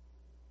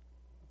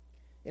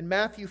 In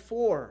Matthew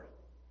 4,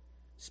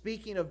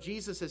 speaking of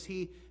Jesus as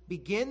he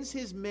begins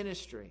his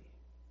ministry,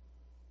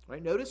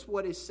 right? Notice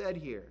what is said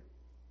here.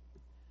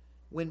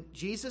 When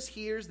Jesus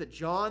hears that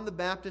John the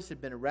Baptist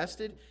had been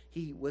arrested,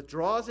 he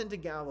withdraws into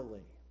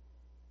Galilee.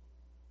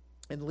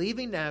 And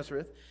leaving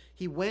Nazareth,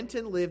 he went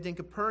and lived in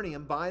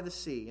Capernaum by the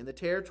sea, in the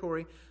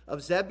territory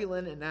of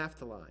Zebulun and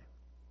Naphtali,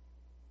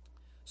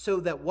 so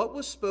that what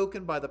was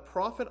spoken by the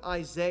prophet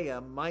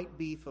Isaiah might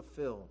be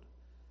fulfilled.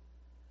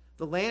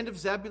 The land of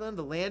Zebulun,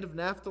 the land of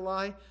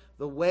Naphtali,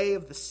 the way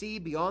of the sea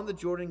beyond the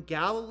Jordan,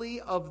 Galilee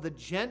of the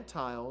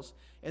Gentiles.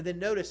 And then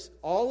notice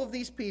all of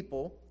these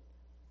people,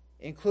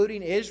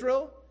 including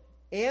Israel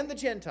and the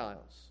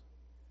Gentiles,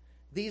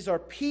 these are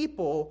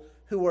people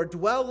who are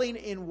dwelling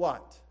in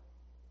what?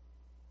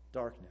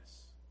 Darkness.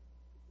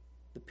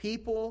 The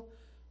people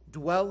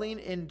dwelling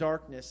in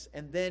darkness.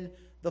 And then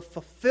the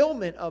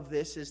fulfillment of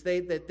this is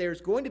that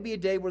there's going to be a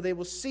day where they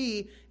will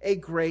see a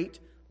great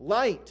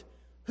light.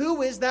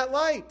 Who is that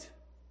light?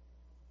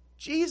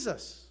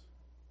 Jesus.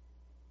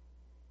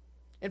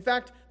 In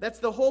fact, that's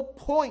the whole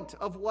point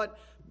of what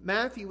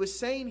Matthew is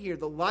saying here.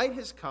 The light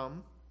has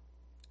come.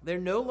 They're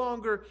no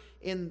longer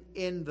in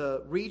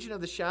the region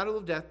of the shadow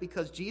of death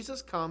because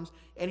Jesus comes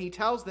and he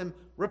tells them,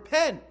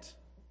 repent.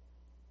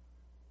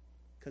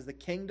 Because the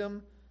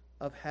kingdom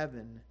of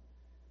heaven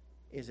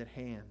is at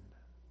hand.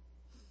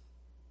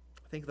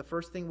 I think the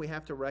first thing we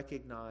have to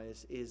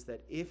recognize is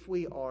that if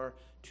we are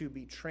to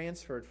be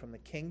transferred from the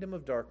kingdom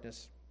of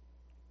darkness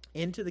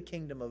into the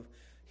kingdom of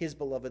his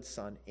beloved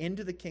Son,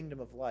 into the kingdom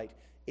of light,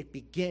 it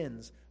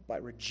begins by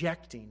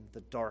rejecting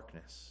the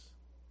darkness.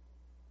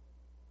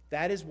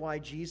 That is why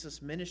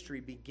Jesus'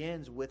 ministry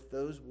begins with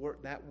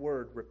that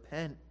word,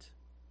 repent.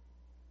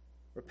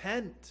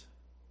 Repent.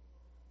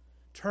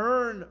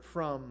 Turn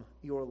from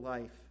your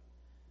life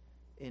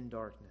in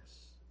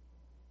darkness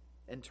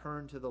and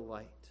turn to the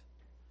light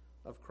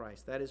of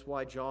Christ. That is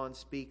why John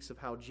speaks of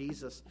how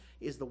Jesus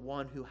is the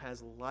one who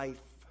has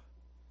life.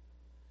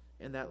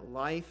 And that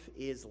life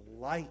is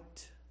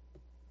light.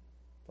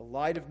 The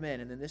light of men.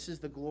 And then this is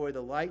the glory.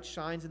 The light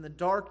shines in the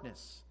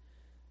darkness.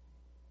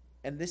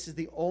 And this is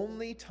the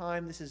only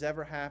time this has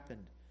ever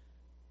happened.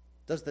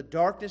 Does the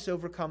darkness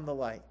overcome the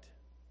light?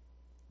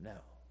 No.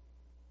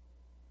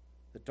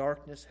 The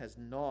darkness has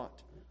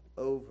not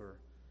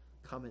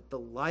overcome it. The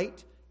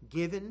light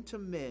given to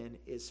men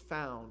is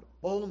found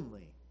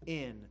only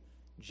in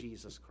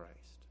Jesus Christ.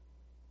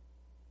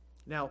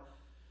 Now,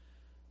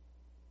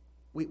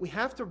 we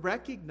have to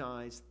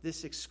recognize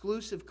this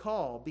exclusive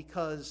call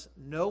because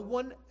no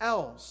one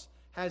else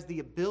has the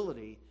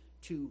ability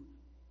to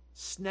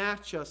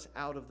snatch us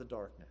out of the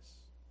darkness.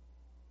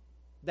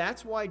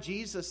 That's why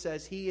Jesus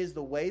says he is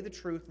the way, the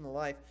truth, and the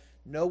life.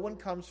 No one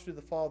comes through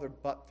the Father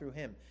but through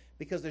him.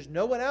 Because there's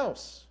no one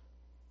else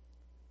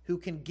who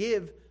can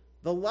give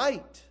the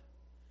light.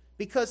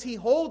 Because he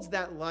holds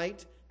that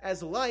light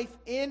as life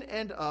in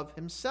and of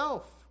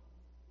himself.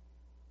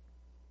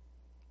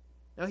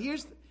 Now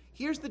here's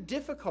the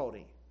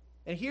difficulty.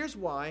 And here's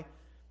why.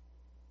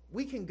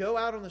 We can go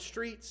out on the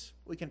streets.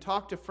 We can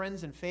talk to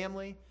friends and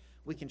family.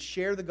 We can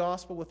share the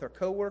gospel with our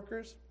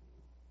coworkers.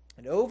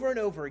 And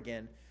over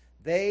again,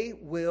 they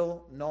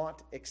will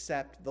not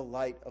accept the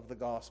light of the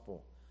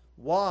gospel.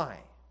 Why?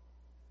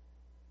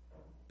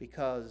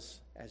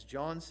 Because, as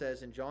John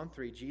says in John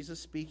 3, Jesus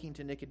speaking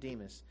to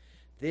Nicodemus,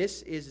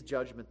 this is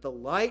judgment. The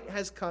light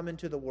has come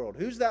into the world.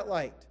 Who's that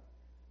light?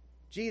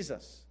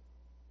 Jesus.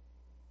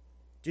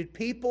 Did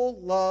people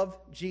love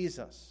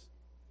Jesus?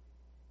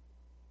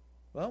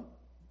 Well,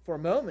 for a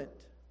moment,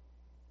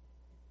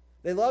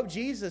 they loved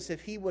Jesus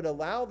if he would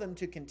allow them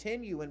to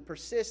continue and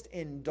persist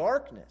in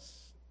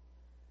darkness.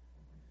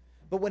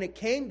 But when it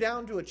came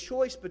down to a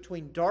choice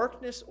between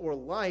darkness or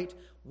light,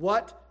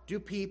 what do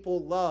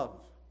people love?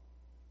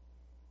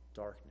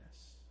 Darkness.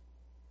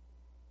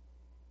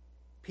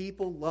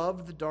 People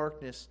love the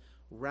darkness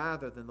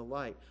rather than the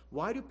light.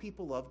 Why do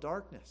people love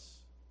darkness?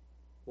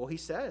 Well, he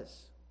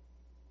says,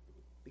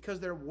 because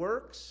their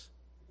works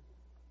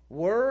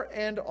were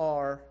and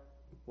are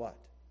what?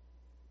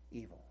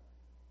 Evil.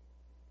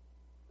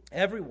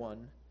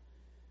 Everyone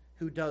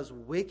who does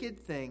wicked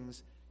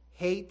things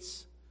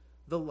hates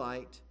the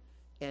light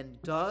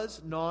and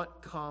does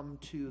not come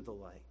to the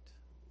light.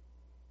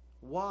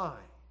 Why?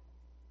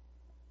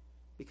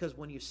 Because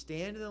when you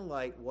stand in the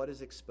light, what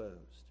is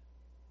exposed?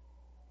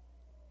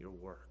 Your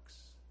works.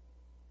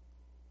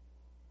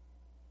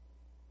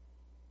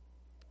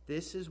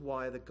 This is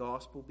why the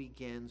gospel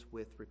begins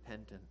with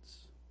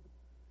repentance.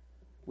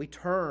 We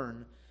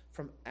turn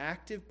from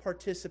active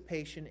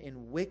participation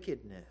in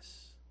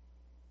wickedness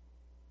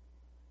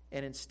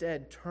and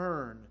instead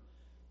turn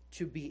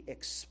to be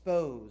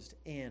exposed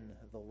in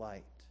the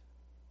light.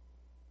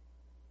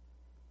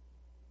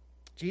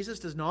 Jesus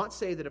does not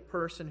say that a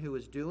person who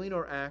is doing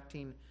or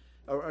acting,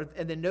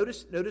 and then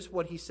notice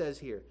what he says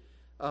here.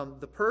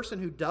 The person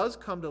who does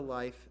come to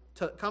life,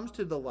 comes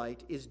to the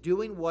light, is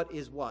doing what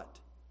is what?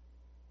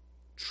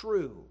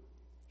 True.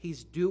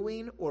 He's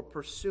doing or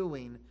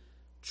pursuing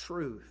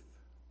truth.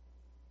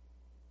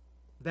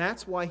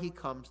 That's why he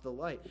comes to the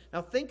light.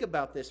 Now think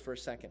about this for a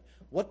second.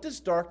 What does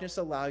darkness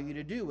allow you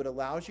to do? It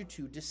allows you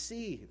to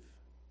deceive.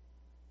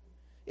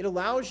 It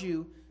allows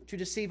you to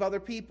deceive other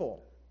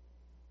people.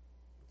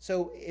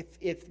 So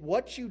if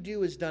what you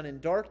do is done in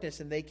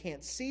darkness and they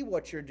can't see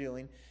what you're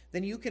doing,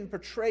 then you can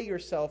portray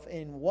yourself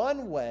in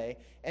one way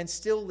and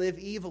still live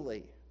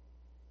evilly.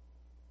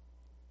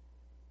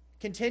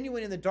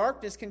 Continuing in the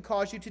darkness can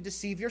cause you to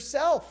deceive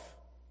yourself,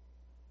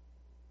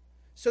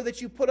 so that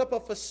you put up a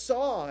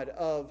facade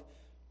of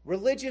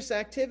religious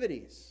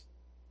activities.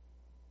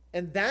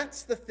 And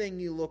that's the thing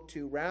you look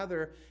to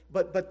rather,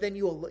 but then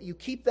you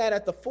keep that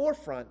at the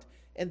forefront,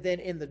 and then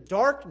in the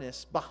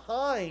darkness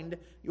behind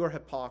your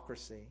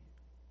hypocrisy,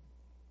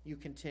 you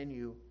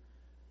continue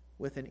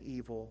with an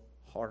evil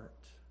heart.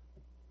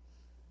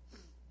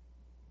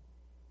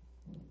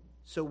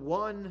 So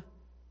one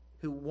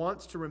who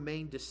wants to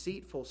remain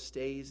deceitful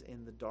stays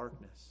in the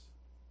darkness.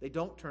 They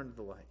don't turn to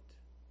the light.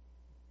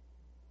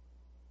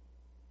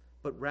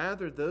 But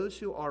rather, those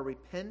who are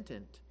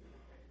repentant,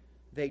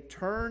 they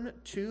turn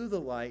to the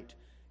light,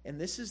 and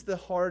this is the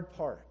hard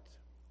part.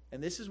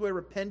 And this is where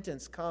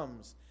repentance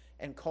comes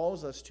and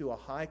calls us to a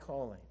high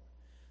calling,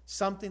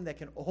 something that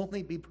can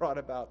only be brought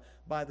about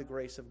by the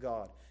grace of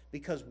God.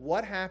 Because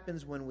what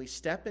happens when we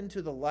step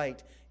into the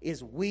light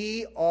is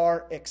we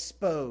are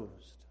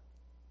exposed.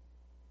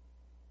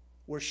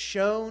 We're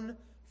shown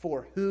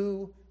for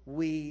who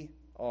we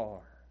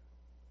are.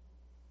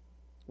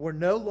 We're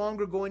no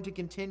longer going to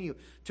continue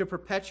to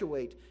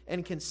perpetuate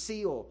and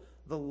conceal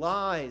the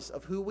lies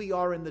of who we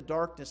are in the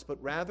darkness,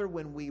 but rather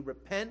when we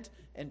repent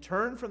and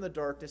turn from the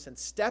darkness and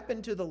step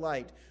into the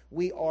light,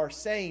 we are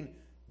saying,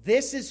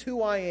 this is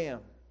who I am,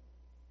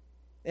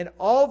 and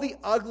all the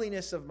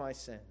ugliness of my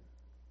sin,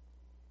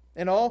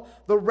 and all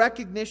the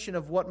recognition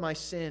of what my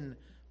sin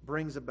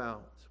brings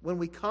about. When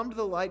we come to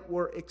the light,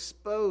 we're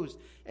exposed,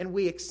 and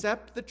we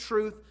accept the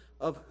truth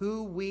of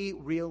who we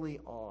really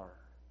are.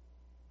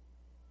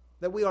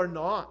 That we are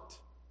not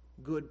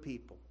good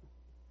people.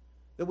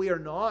 That we are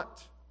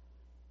not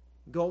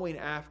going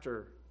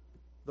after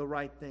the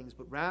right things,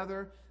 but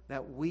rather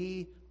that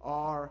we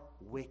are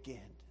wicked.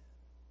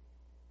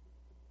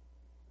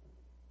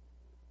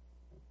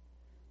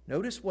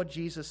 Notice what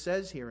Jesus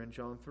says here in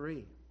John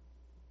 3.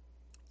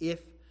 If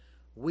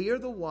we are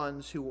the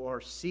ones who are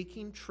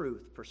seeking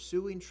truth,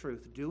 pursuing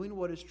truth, doing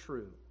what is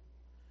true,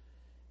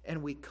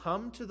 and we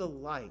come to the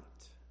light,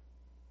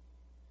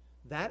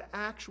 that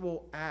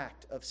actual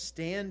act of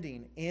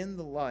standing in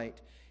the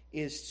light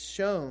is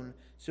shown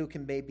so it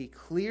can be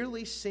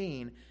clearly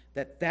seen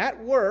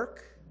that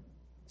work,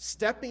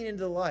 stepping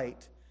into the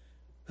light,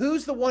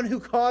 who's the one who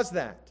caused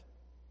that?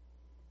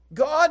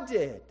 God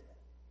did.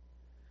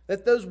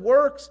 That those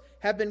works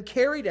have been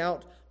carried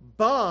out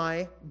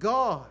by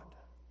God.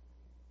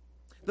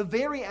 The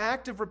very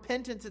act of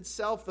repentance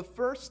itself, the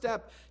first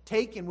step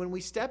taken when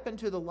we step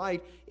into the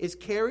light, is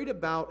carried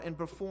about and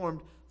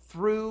performed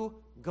through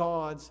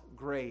God's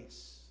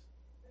grace.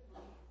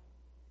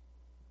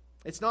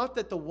 It's not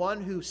that the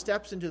one who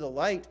steps into the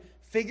light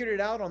figured it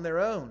out on their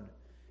own.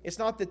 It's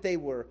not that they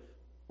were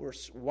were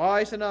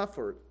wise enough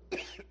or,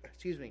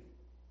 excuse me,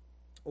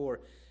 or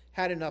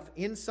had enough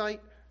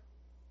insight.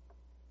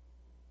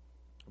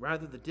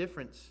 Rather, the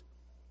difference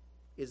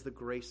is the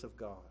grace of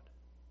God.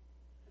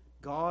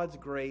 God's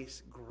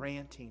grace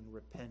granting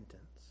repentance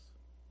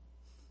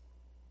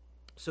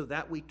so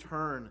that we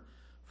turn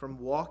from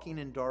walking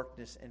in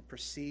darkness and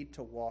proceed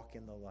to walk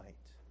in the light.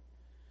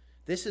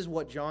 This is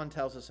what John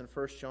tells us in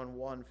 1 John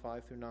 1,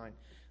 5 through 9.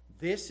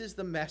 This is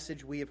the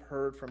message we have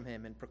heard from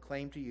him and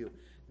proclaimed to you.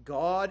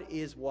 God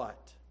is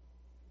what?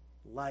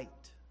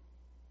 Light.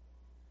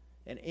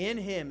 And in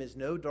him is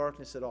no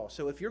darkness at all.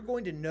 So if you're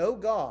going to know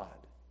God,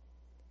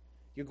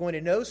 you're going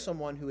to know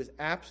someone who is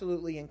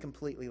absolutely and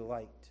completely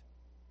light.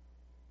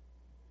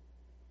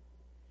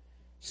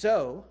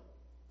 So,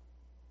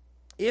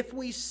 if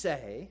we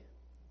say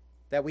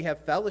that we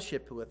have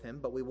fellowship with him,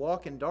 but we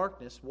walk in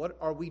darkness, what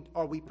are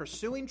we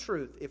pursuing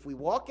truth? If we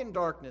walk in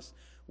darkness,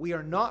 we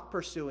are not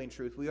pursuing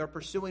truth. We are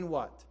pursuing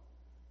what?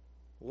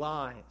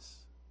 Lies.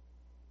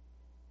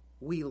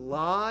 We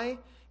lie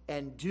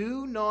and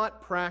do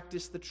not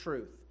practice the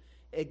truth.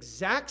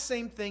 Exact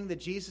same thing that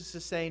Jesus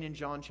is saying in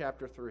John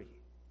chapter 3.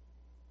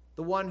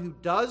 The one who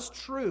does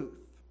truth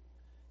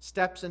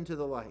steps into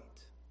the light.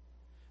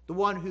 The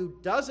one who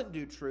doesn't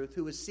do truth,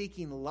 who is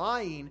seeking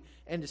lying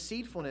and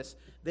deceitfulness,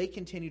 they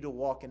continue to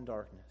walk in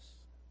darkness.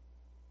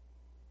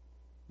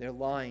 They're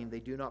lying.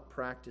 They do not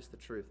practice the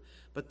truth.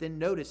 But then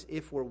notice,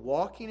 if we're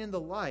walking in the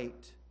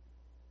light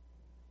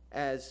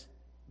as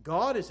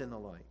God is in the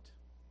light,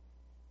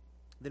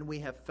 then we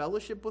have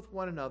fellowship with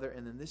one another,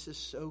 and then this is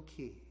so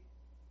key.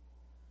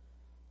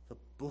 The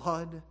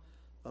blood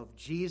of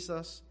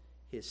Jesus,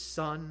 his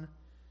Son,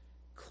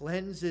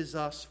 cleanses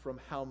us from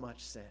how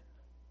much sin?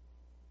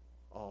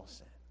 All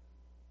sin.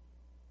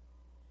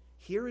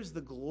 Here is the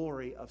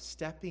glory of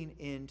stepping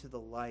into the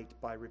light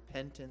by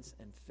repentance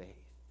and faith.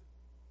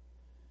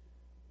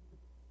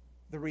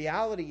 The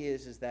reality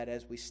is that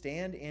as we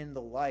stand in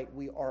the light,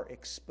 we are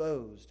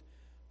exposed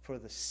for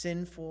the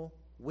sinful,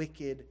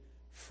 wicked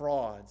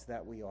frauds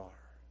that we are.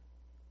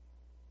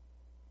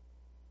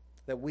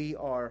 That we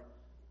are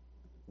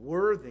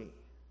worthy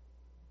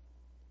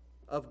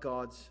of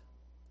God's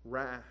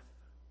wrath.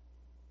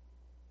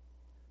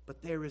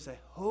 But there is a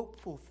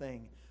hopeful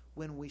thing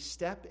when we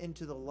step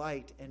into the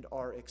light and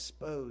are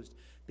exposed,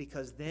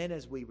 because then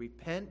as we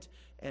repent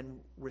and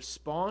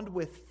respond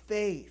with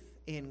faith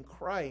in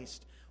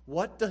Christ,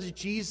 what does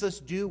Jesus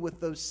do with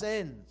those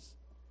sins?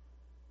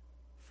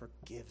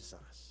 Forgives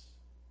us.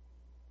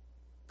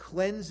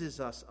 Cleanses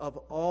us of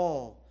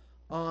all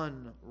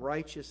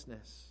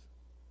unrighteousness.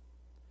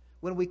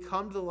 When we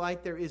come to the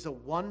light, there is a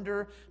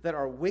wonder that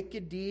our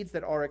wicked deeds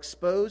that are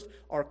exposed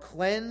are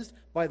cleansed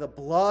by the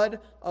blood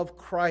of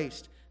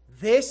Christ.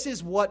 This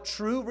is what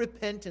true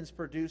repentance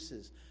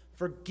produces.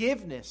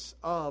 Forgiveness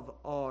of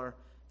our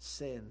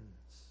sins.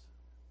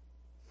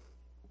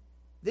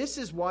 This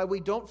is why we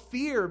don't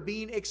fear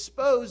being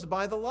exposed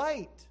by the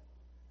light.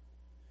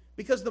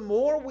 Because the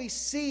more we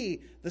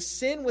see the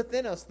sin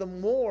within us, the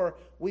more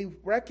we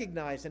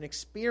recognize and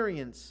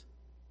experience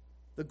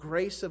the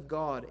grace of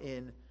God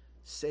in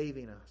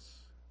saving us.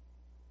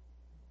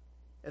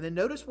 And then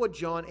notice what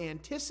John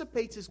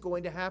anticipates is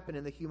going to happen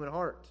in the human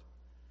heart.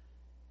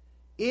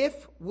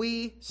 If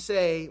we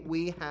say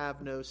we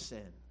have no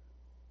sin.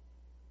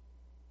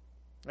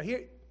 Now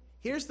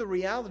here's the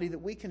reality that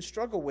we can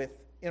struggle with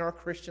in our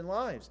Christian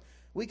lives.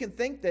 We can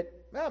think that,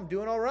 well, I'm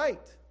doing all right.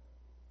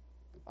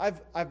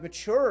 I've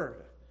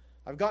matured.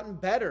 I've gotten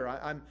better.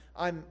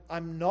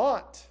 I'm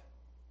not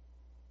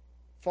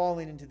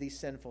falling into these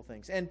sinful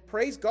things. And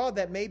praise God,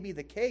 that may be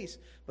the case.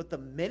 But the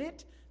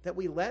minute that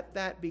we let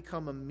that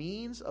become a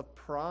means of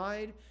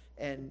pride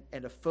and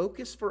a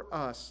focus for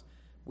us,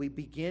 we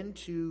begin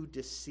to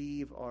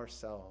deceive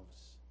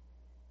ourselves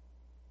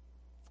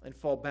and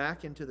fall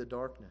back into the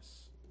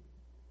darkness.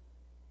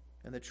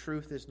 And the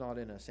truth is not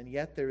in us. And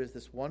yet there is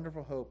this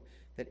wonderful hope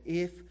that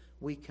if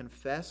we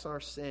confess our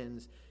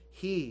sins,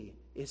 He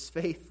is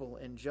faithful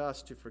and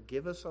just to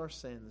forgive us our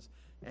sins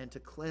and to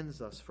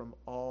cleanse us from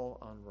all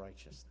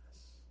unrighteousness.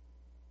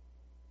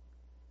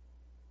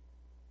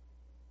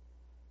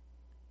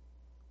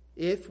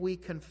 If we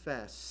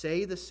confess,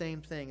 say the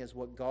same thing as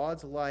what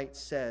God's light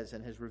says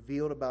and has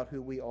revealed about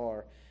who we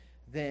are,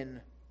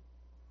 then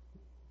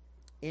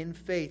in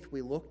faith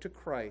we look to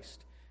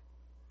Christ.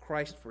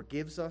 Christ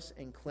forgives us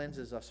and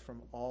cleanses us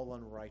from all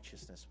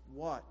unrighteousness.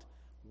 What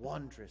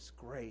wondrous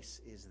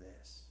grace is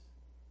this?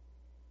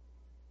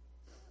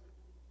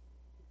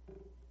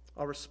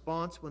 Our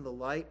response when the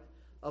light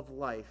of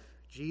life,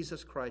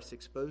 Jesus Christ,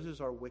 exposes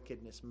our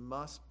wickedness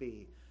must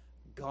be,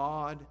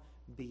 God,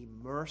 be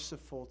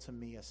merciful to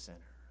me, a sinner.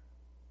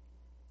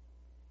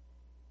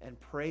 And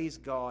praise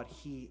God,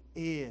 He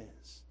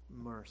is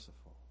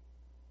merciful.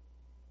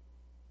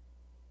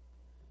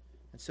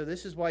 And so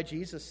this is why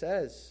Jesus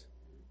says,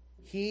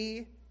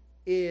 He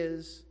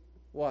is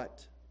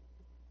what?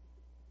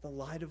 The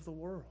light of the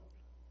world.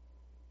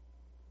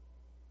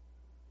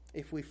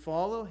 If we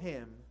follow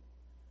Him,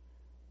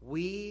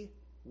 we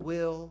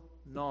will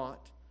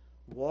not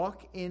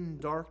walk in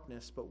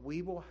darkness, but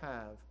we will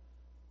have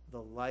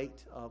the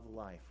light of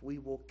life. We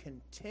will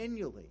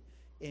continually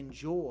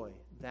enjoy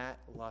that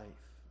life.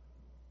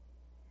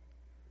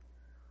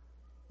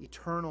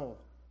 Eternal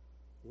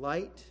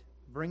light,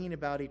 bringing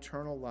about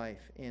eternal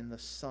life in the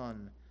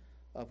Son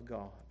of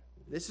God.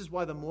 This is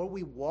why the more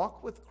we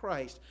walk with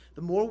Christ,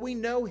 the more we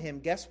know Him,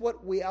 guess what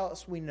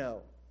else we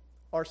know?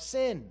 Our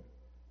sin.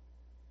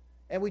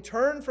 And we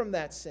turn from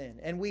that sin,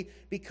 and we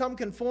become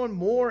conformed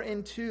more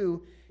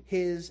into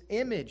His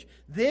image.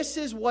 This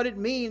is what it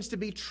means to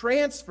be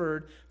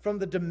transferred from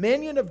the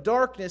dominion of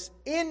darkness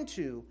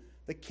into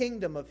the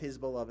kingdom of His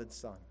beloved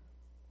Son.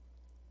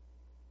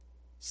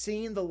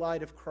 Seeing the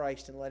light of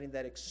Christ and letting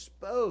that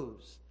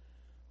expose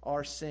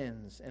our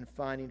sins and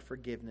finding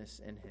forgiveness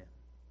in Him.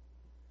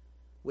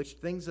 This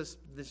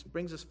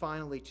brings us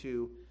finally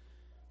to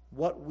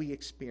what we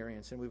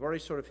experience. And we've already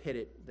sort of hit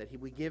it, that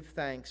we give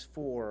thanks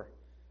for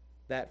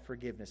that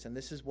forgiveness. And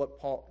this is what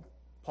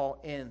Paul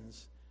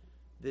ends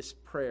this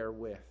prayer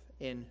with.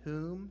 In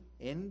whom,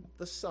 in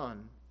the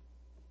Son,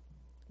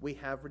 we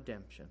have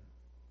redemption,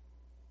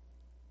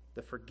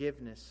 the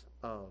forgiveness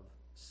of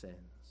sins.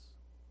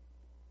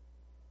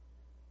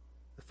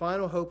 The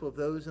final hope of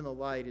those in the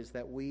light is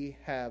that we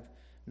have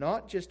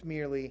not just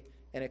merely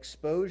an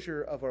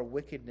exposure of our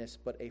wickedness,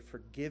 but a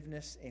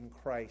forgiveness in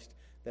Christ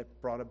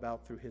that brought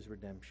about through His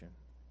redemption.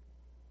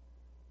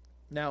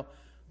 Now,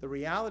 the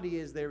reality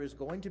is there is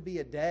going to be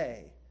a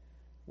day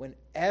when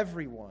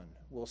everyone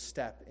will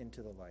step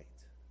into the light.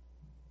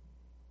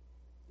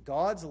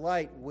 God's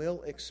light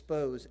will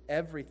expose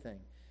everything.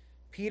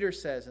 Peter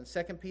says in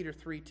 2 Peter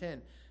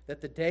 3:10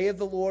 that the day of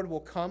the Lord will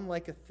come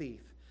like a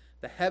thief.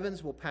 The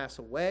heavens will pass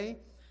away,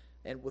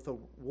 and with a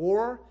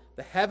roar,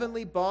 the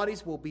heavenly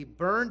bodies will be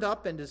burned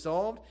up and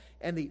dissolved,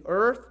 and the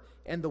earth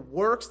and the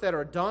works that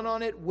are done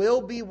on it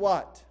will be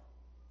what?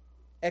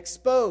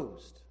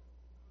 Exposed.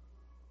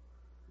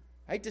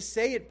 I hate to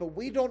say it, but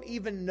we don't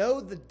even know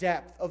the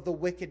depth of the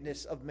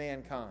wickedness of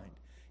mankind.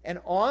 And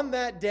on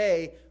that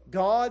day,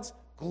 God's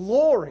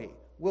glory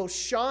will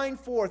shine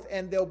forth,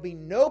 and there'll be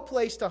no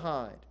place to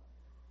hide.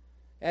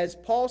 As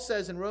Paul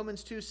says in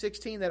Romans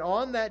 2:16, that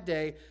on that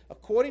day,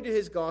 according to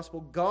His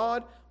gospel,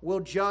 God will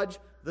judge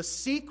the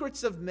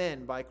secrets of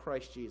men by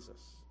Christ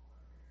Jesus.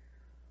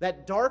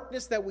 That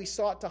darkness that we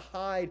sought to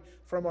hide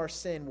from our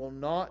sin will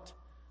not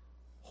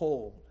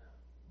hold.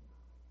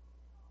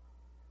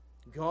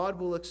 God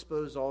will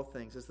expose all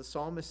things. As the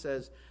psalmist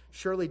says,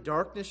 surely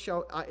darkness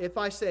shall, if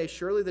I say,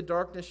 surely the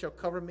darkness shall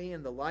cover me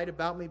and the light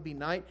about me be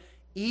night,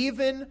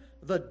 even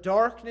the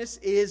darkness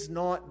is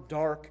not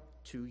dark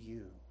to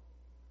you.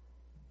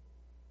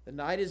 The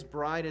night is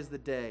bright as the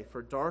day,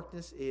 for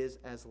darkness is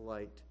as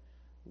light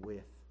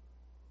with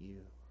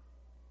you.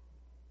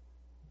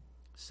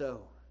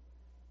 So,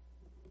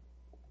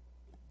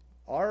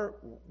 our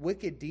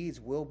wicked deeds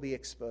will be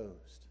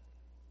exposed.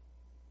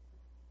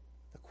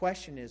 The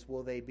question is,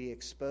 will they be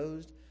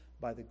exposed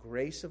by the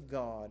grace of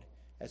God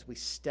as we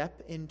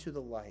step into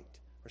the light,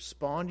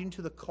 responding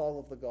to the call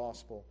of the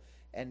gospel,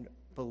 and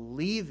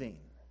believing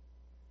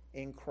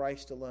in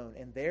Christ alone,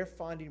 and there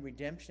finding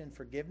redemption and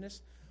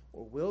forgiveness?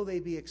 Or will they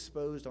be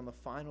exposed on the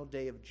final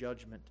day of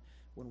judgment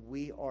when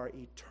we are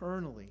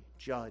eternally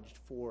judged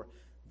for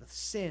the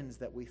sins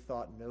that we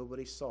thought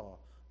nobody saw,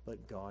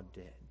 but God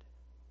did?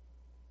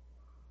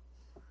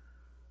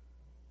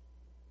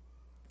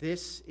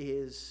 This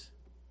is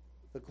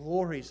the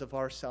glories of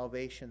our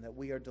salvation, that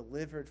we are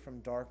delivered from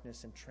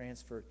darkness and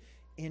transferred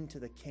into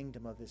the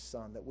kingdom of His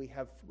Son, that we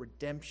have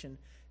redemption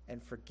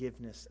and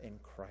forgiveness in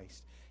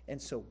Christ.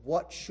 And so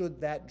what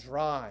should that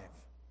drive?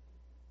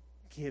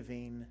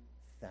 Giving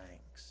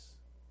thanks.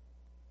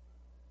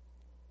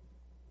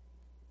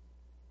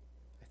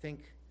 I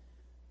think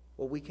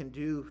what we can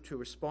do to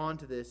respond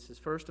to this is,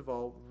 first of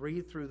all,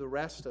 read through the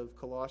rest of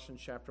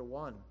Colossians chapter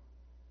 1.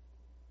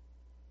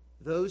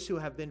 Those who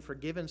have been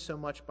forgiven so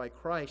much by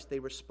Christ, they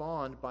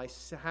respond by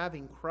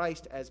having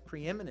Christ as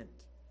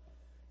preeminent.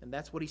 And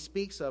that's what he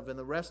speaks of in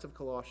the rest of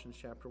Colossians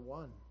chapter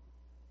 1.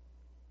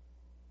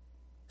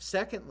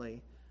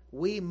 Secondly,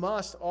 we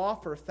must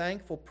offer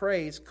thankful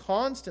praise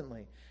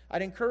constantly.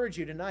 I'd encourage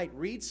you tonight,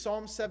 read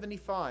Psalm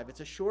 75. It's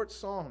a short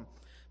psalm,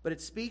 but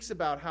it speaks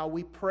about how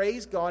we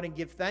praise God and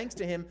give thanks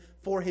to Him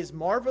for His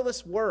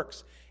marvelous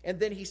works. And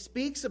then he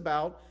speaks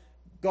about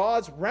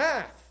God's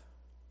wrath,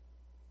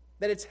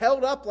 that it's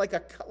held up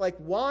like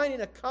wine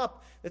in a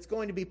cup that's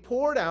going to be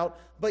poured out.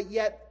 But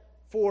yet,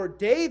 for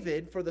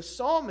David, for the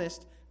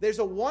psalmist, there's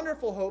a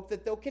wonderful hope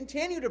that they'll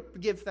continue to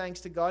give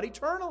thanks to God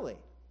eternally.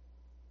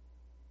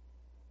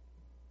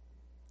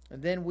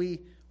 And then we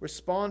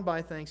respond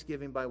by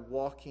thanksgiving by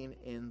walking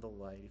in the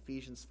light.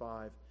 Ephesians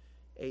 5,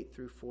 8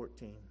 through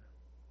 14.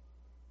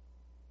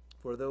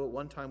 For though at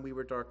one time we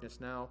were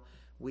darkness, now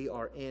we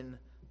are in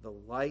the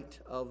light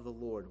of the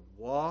Lord.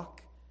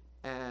 Walk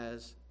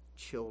as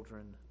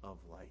children of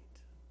light.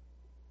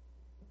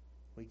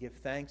 We give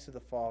thanks to the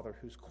Father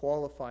who's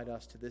qualified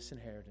us to this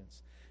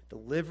inheritance,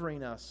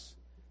 delivering us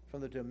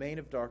from the domain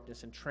of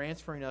darkness and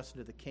transferring us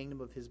into the kingdom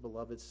of his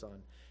beloved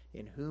Son,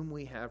 in whom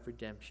we have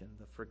redemption,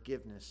 the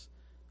forgiveness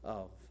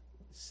of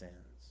sins.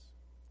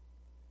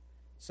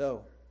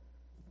 So,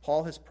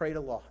 Paul has prayed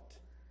a lot.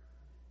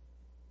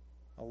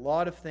 A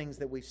lot of things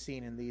that we've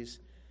seen in these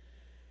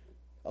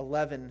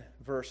 11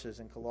 verses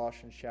in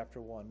Colossians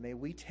chapter 1. May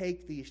we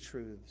take these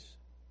truths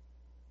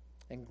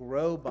and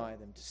grow by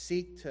them, to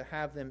seek to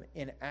have them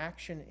in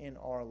action in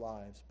our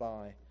lives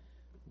by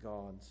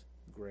God's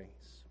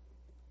grace.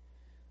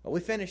 Well,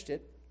 we finished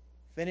it.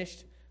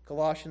 Finished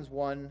Colossians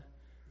 1,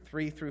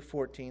 3 through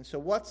 14. So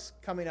what's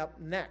coming up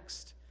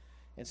next?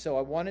 And so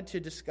I wanted to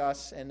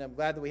discuss, and I'm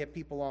glad that we have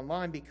people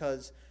online,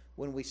 because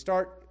when we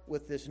start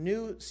with this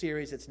new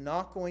series, it's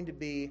not going to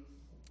be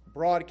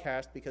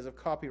broadcast because of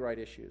copyright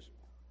issues.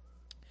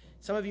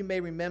 Some of you may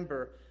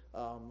remember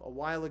a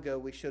while ago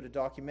we showed a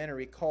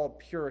documentary called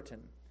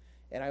Puritan.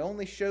 And I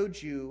only showed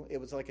you, it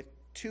was like a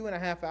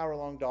 2.5 hour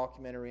long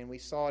documentary, and we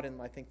saw it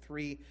in, I think,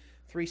 three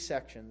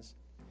sections.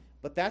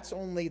 But that's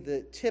only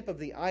the tip of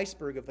the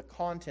iceberg of the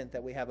content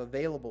that we have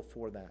available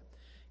for that.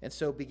 And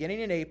so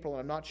beginning in April,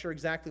 I'm not sure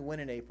exactly when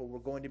in April, we're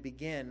going to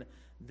begin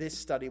this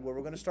study where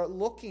we're going to start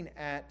looking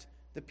at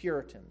the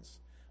Puritans,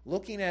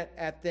 looking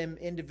at them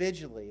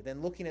individually,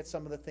 then looking at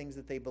some of the things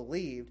that they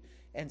believed,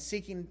 and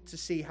seeking to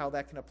see how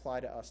that can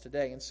apply to us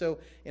today. And so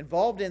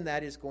involved in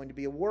that is going to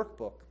be a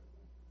workbook.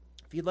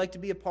 If you'd like to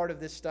be a part of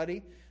this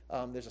study,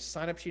 there's a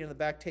sign-up sheet on the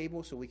back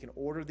table so we can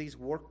order these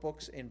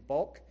workbooks in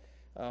bulk.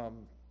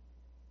 And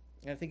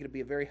I think it'll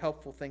be a very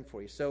helpful thing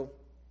for you. So,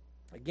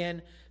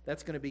 again,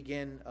 that's going to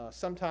begin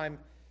sometime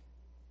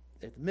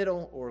at the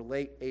middle or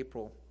late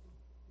April.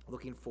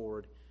 Looking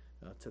forward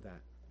to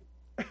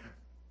that.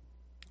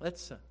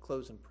 Let's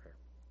close in prayer.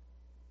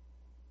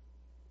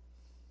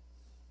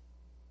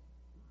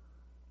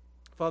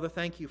 Father,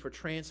 thank you for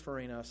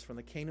transferring us from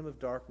the kingdom of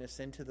darkness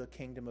into the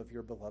kingdom of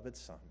your beloved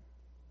Son.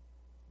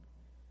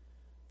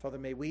 Father,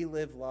 may we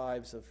live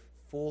lives of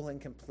full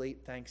and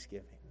complete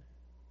thanksgiving.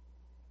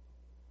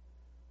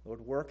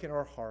 Lord, work in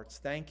our hearts.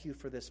 Thank you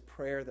for this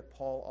prayer that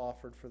Paul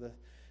offered for the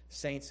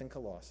saints in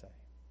Colossae.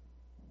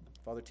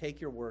 Father,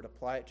 take your word,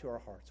 apply it to our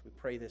hearts. We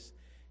pray this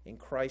in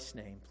Christ's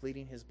name,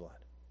 pleading his blood.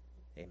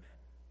 Amen.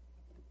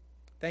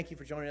 Thank you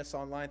for joining us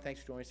online.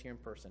 Thanks for joining us here in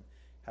person.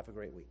 Have a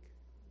great week.